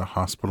area, a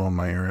hospital in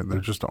my area?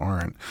 There just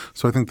aren't.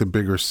 So I think the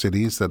bigger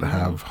cities that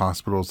have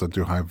hospitals that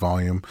do high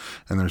volume,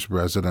 and there's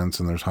residents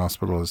and there's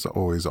hospitals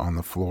always on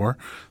the floor,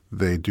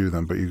 they do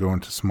them. But you go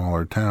into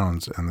smaller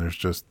towns and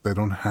they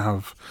don't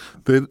have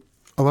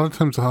a lot of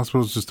times the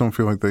hospitals just don't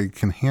feel like they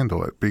can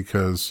handle it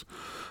because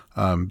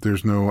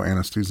there's no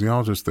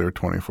anesthesiologist there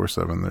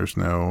 24/7.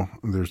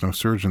 There's no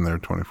surgeon there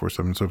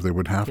 24/7. So if they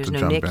would have to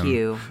jump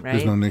NICU, in, right?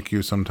 There's no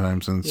NICU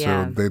sometimes, and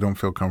so they don't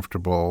feel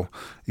comfortable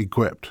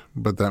equipped.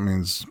 But that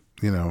means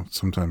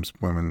sometimes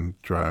women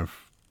drive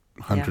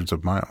hundreds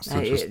of miles.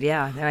 I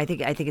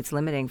think it's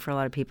limiting for a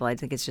lot of people. I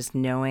think it's just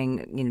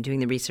knowing, doing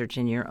the research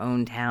in your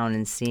own town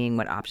and seeing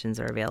what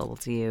options are available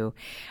to you.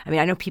 I mean,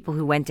 I know people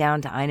who went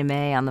down to Ina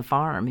May on the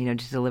farm,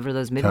 to deliver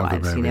those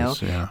midwives,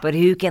 but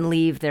who can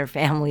leave their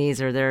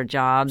families or their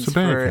jobs. She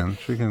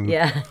can.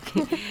 Yeah.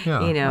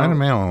 Ina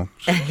May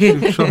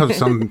she'll have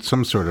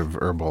some sort of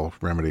herbal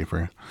remedy for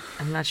you.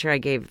 I'm not sure I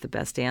gave the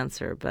best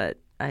answer, but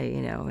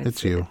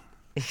it's you.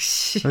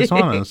 It's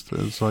honest.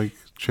 It's like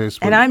Chase.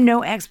 And I'm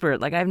no expert.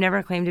 Like, I've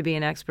never claimed to be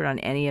an expert on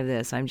any of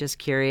this. I'm just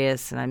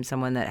curious, and I'm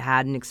someone that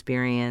had an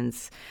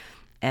experience,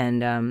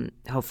 and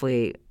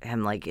hopefully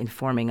am like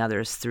informing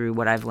others through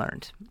what I've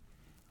learned.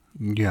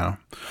 Yeah.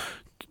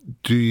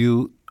 Do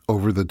you,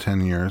 over the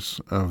 10 years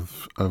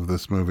of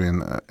this movie,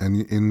 and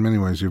in many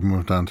ways you've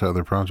moved on to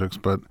other projects,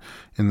 but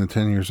in the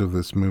 10 years of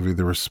this movie,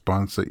 the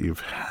response that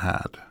you've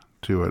had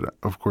to it,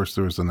 of course,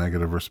 there was a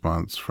negative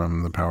response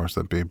from the powers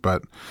that be,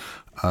 but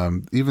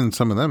even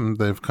some of them,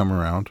 they've come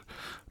around.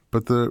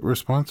 But the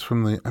response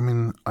from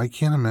I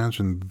can't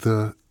imagine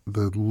the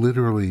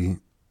literally,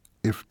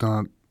 if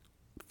not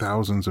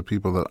thousands of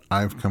people that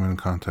I've come in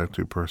contact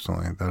to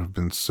personally that have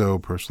been so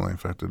personally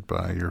affected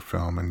by your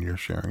film and you're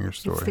sharing your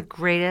story. It's the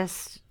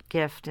greatest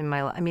gift in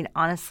my life. I mean,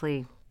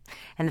 honestly,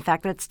 and the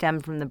fact that it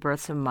stemmed from the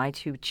births of my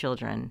 2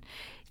 children,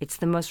 it's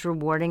the most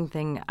rewarding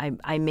thing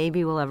I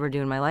maybe will ever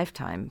do in my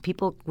lifetime.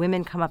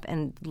 Women come up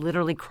and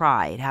literally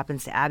cry. It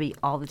happens to Abby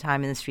all the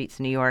time in the streets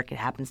of New York. It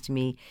happens to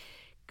me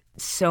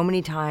so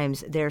many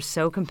times. They're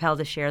so compelled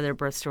to share their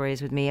birth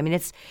stories with me. I mean,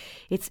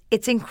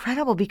 it's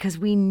incredible because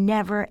we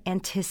never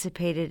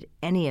anticipated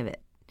any of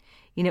it.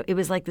 It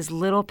was like this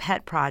little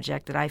pet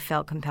project that I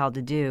felt compelled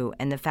to do,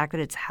 and the fact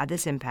that it's had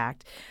this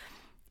impact,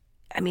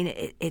 I mean,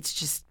 it's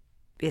just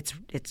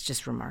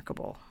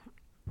remarkable.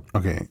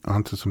 Okay,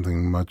 on to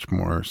something much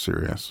more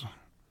serious.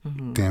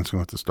 Mm-hmm. Dancing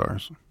with the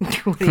Stars.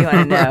 What do you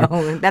want to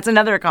know? That's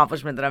another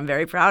accomplishment that I'm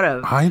very proud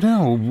of. I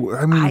know.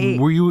 I mean,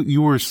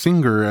 you were a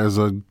singer as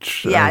a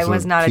I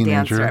was not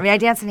teenager. A dancer. I mean, I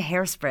danced in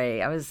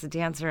Hairspray. I was a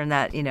dancer in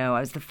that, I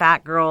was the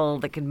fat girl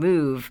that could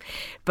move.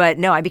 But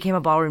no, I became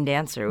a ballroom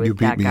dancer with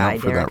that guy.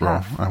 You beat me up for that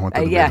role. I wanted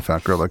to be the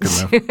fat girl that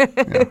could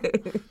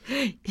move.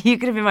 Yeah. You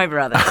could have been my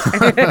brother.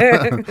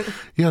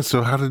 Yeah,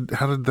 so how did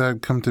that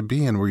come to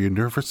be, and were you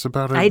nervous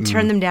about it? I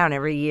turned them down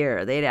every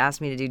year. They'd asked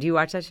me to do you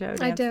watch that show?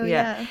 I do,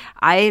 yeah.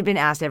 I had been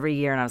asked every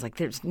year, and I was like,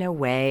 there's no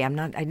way.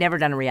 I'd never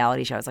done a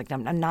reality show. I was like,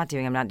 I'm not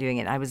doing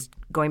it. I was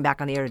going back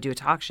on the air to do a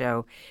talk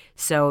show,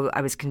 so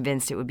I was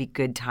convinced it would be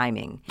good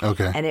timing.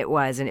 Okay. And it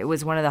was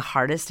one of the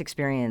hardest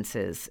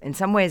experiences. In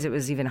some ways, it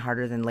was even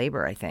harder than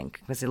labor, I think,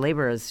 because the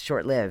labor is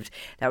short-lived.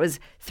 That was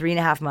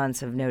 3.5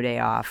 months of no day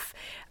off.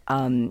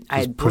 I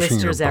had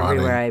blisters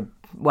everywhere.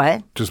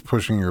 What? Just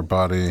pushing your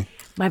body.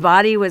 My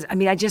body was,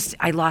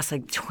 I lost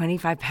like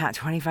 25,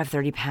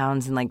 30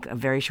 pounds in like a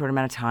very short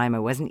amount of time. I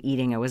wasn't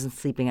eating. I wasn't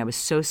sleeping. I was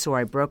so sore.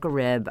 I broke a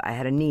rib. I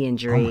had a knee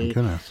injury. Oh my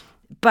goodness.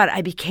 But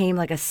I became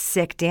like a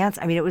sick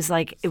dancer. I mean, it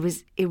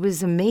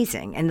was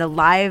amazing. And the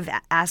live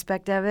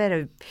aspect of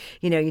it,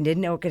 you didn't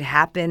know what could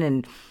happen.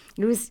 And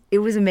it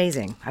was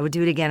amazing. I would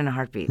do it again in a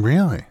heartbeat.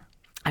 Really?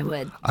 I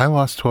would. I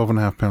lost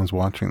 12.5 pounds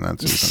watching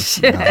that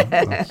season.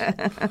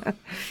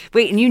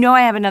 Wait, and I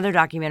have another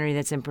documentary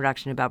that's in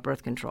production about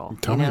birth control.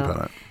 Tell me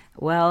about it.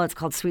 Well, it's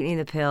called Sweetening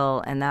the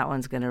Pill, and that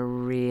one's going to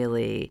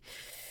really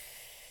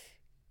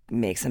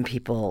make some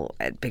people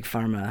at Big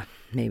Pharma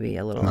maybe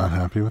a little... Not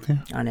happy with you?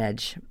 On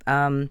edge.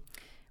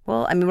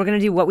 Well, we're going to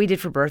do what we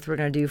did for birth, we're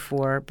going to do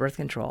for birth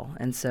control.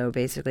 And so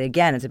basically,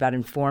 again, it's about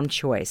informed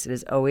choice. It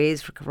is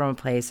always from a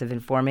place of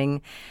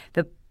informing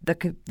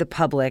the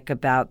public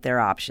about their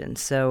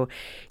options. So,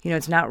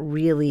 it's not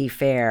really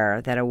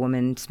fair that a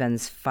woman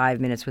spends 5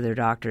 minutes with her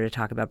doctor to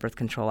talk about birth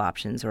control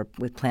options or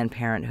with Planned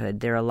Parenthood.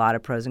 There are a lot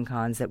of pros and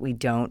cons that we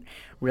don't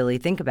really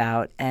think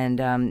about.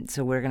 And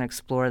so we're going to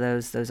explore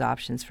those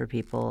options for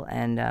people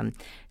and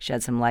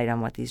shed some light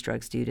on what these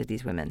drugs do to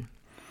these women.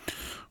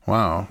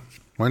 Wow.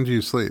 When do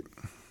you sleep?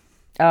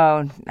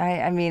 Oh,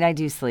 I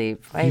do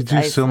sleep. You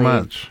do so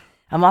much.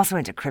 I'm also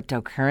into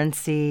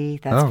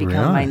cryptocurrency. That's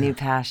become my new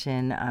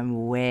passion.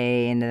 I'm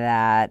way into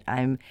that.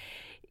 I'm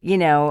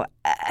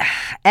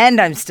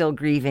still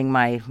grieving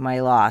my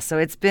loss. So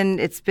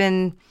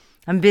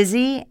I'm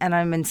busy and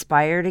I'm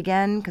inspired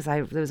again because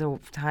there was a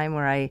time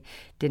where I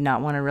did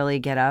not want to really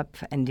get up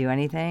and do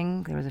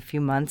anything. There was a few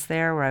months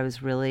there where I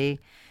was really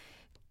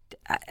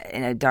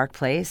in a dark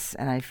place,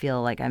 and I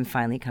feel like I'm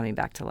finally coming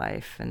back to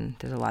life, and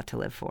there's a lot to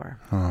live for.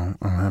 Oh,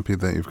 I'm happy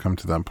that you've come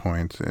to that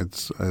point.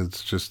 It's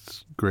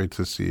just great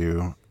to see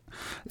you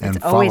and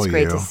it's always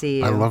great you. To see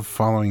you. I love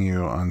following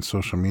you on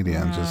social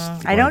media and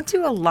just. I don't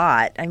do a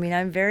lot. I'm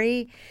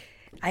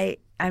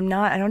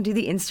I don't do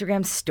the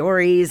Instagram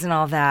stories and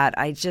all that.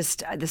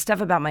 The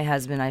stuff about my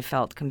husband I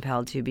felt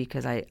compelled to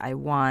because I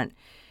want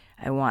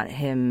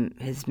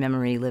his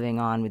memory living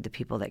on with the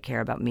people that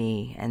care about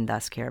me and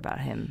thus care about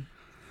him.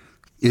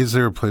 Is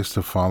there a place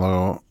to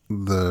follow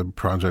the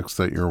projects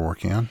that you're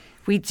working on?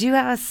 We do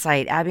have a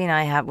site. Abby and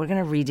I we're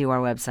going to redo our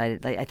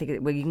website. I think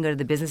you can go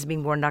to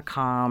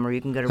thebusinessofbeingborn.com or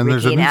you can go to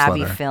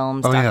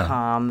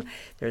RickiandAbbyFilms.com.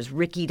 There's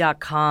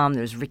Ricki.com.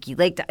 There's Ricki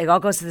Lake. It all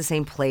goes to the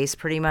same place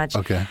pretty much.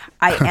 Okay.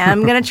 I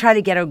am going to try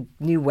to get a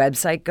new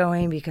website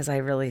going because I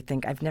really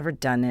think I've never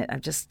done it.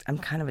 I'm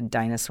kind of a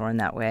dinosaur in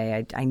that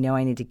way. I know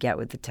I need to get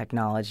with the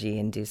technology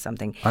and do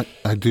something.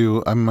 I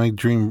do. My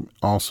dream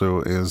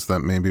also is that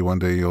maybe one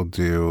day you'll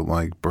do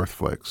like birth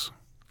flicks.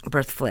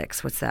 Birth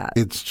flicks, what's that?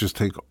 It's just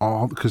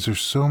because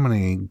there's so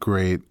many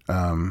great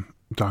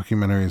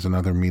documentaries and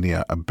other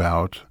media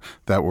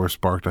that were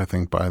sparked, I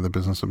think, by the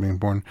business of being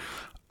born.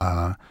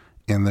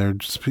 And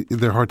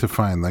they're hard to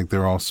find. Like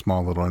they're all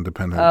small little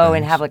independent things.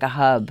 And have like a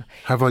hub.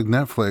 Have like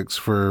Netflix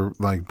for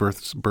like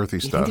birthy stuff. You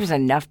think there's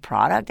enough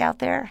product out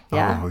there?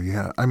 Yeah. Oh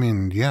yeah. I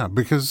mean, yeah,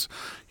 because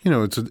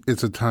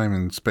it's a time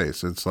and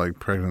space. It's like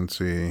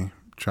pregnancy,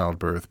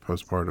 childbirth,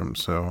 postpartum.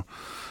 So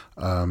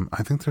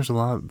I think there's a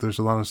lot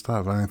of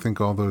stuff. And I think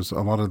a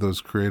lot of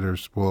those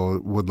creators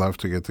would love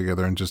to get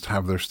together and just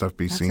have their stuff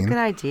be seen. That's a good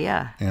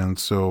idea. And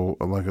so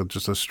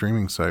just a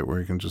streaming site where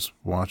you can just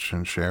watch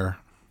and share.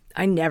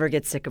 I never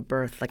get sick of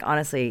birth. Like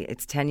honestly,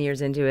 it's 10 years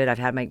into it. I've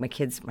had my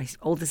kids. My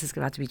oldest is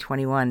about to be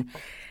 21.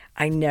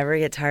 I never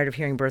get tired of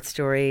hearing birth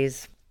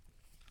stories.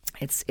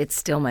 It's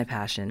still my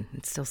passion.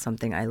 It's still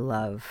something I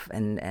love.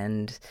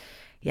 And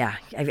yeah,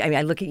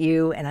 I look at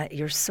you and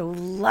you're so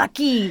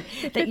lucky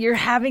that you're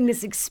having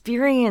this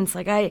experience.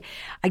 Like I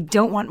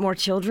don't want more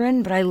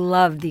children, but I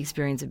love the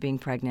experience of being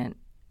pregnant.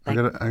 Like,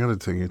 I gotta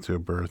take you to a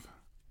birth.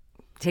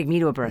 Take me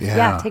to a birth.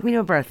 Yeah, take me to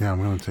a birth. Yeah, I'm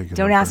going to take you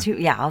Don't to a ask birth.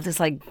 who. Yeah, I'll just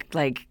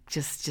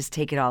just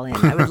take it all in.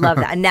 I would love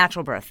that. A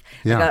natural birth.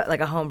 Yeah. Like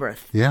a home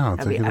birth. Yeah,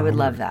 I would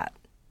love that.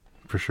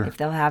 For sure. If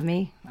they'll have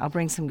me, I'll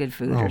bring some good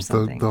food or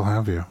something. They'll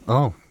have you.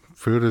 Oh,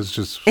 food is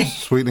just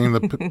sweetening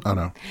the... Oh,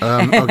 no.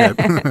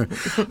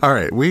 Okay. All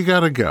right. We got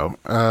to go.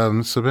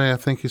 Sabea,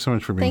 thank you so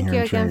much for being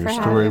here and sharing your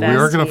story. We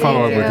are going to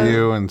follow up with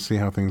you and see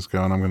how things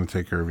go, and I'm going to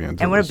take care of you.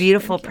 And what a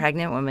beautiful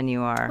pregnant woman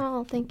you are.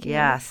 Oh, thank you.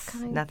 Yes.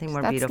 Nothing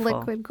more beautiful. That's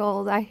liquid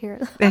gold. I hear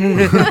it.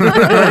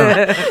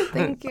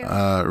 Thank you.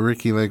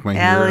 Ricki Lake, my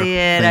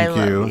Elliot, hero. Thank I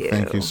you. love you.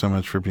 Thank you so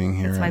much for being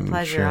here. It's my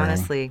pleasure, sharing.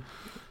 honestly.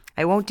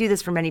 I won't do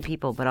this for many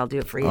people, but I'll do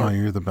it for you. Oh,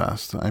 you're the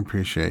best. I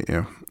appreciate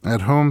you. At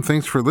home,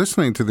 thanks for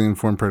listening to the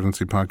Informed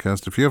Pregnancy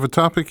Podcast. If you have a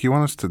topic you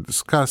want us to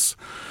discuss,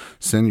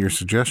 send your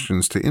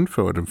suggestions to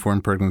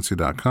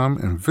info@informedpregnancy.com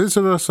and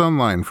visit us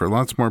online for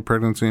lots more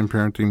pregnancy and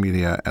parenting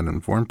media at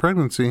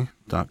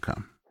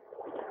informedpregnancy.com.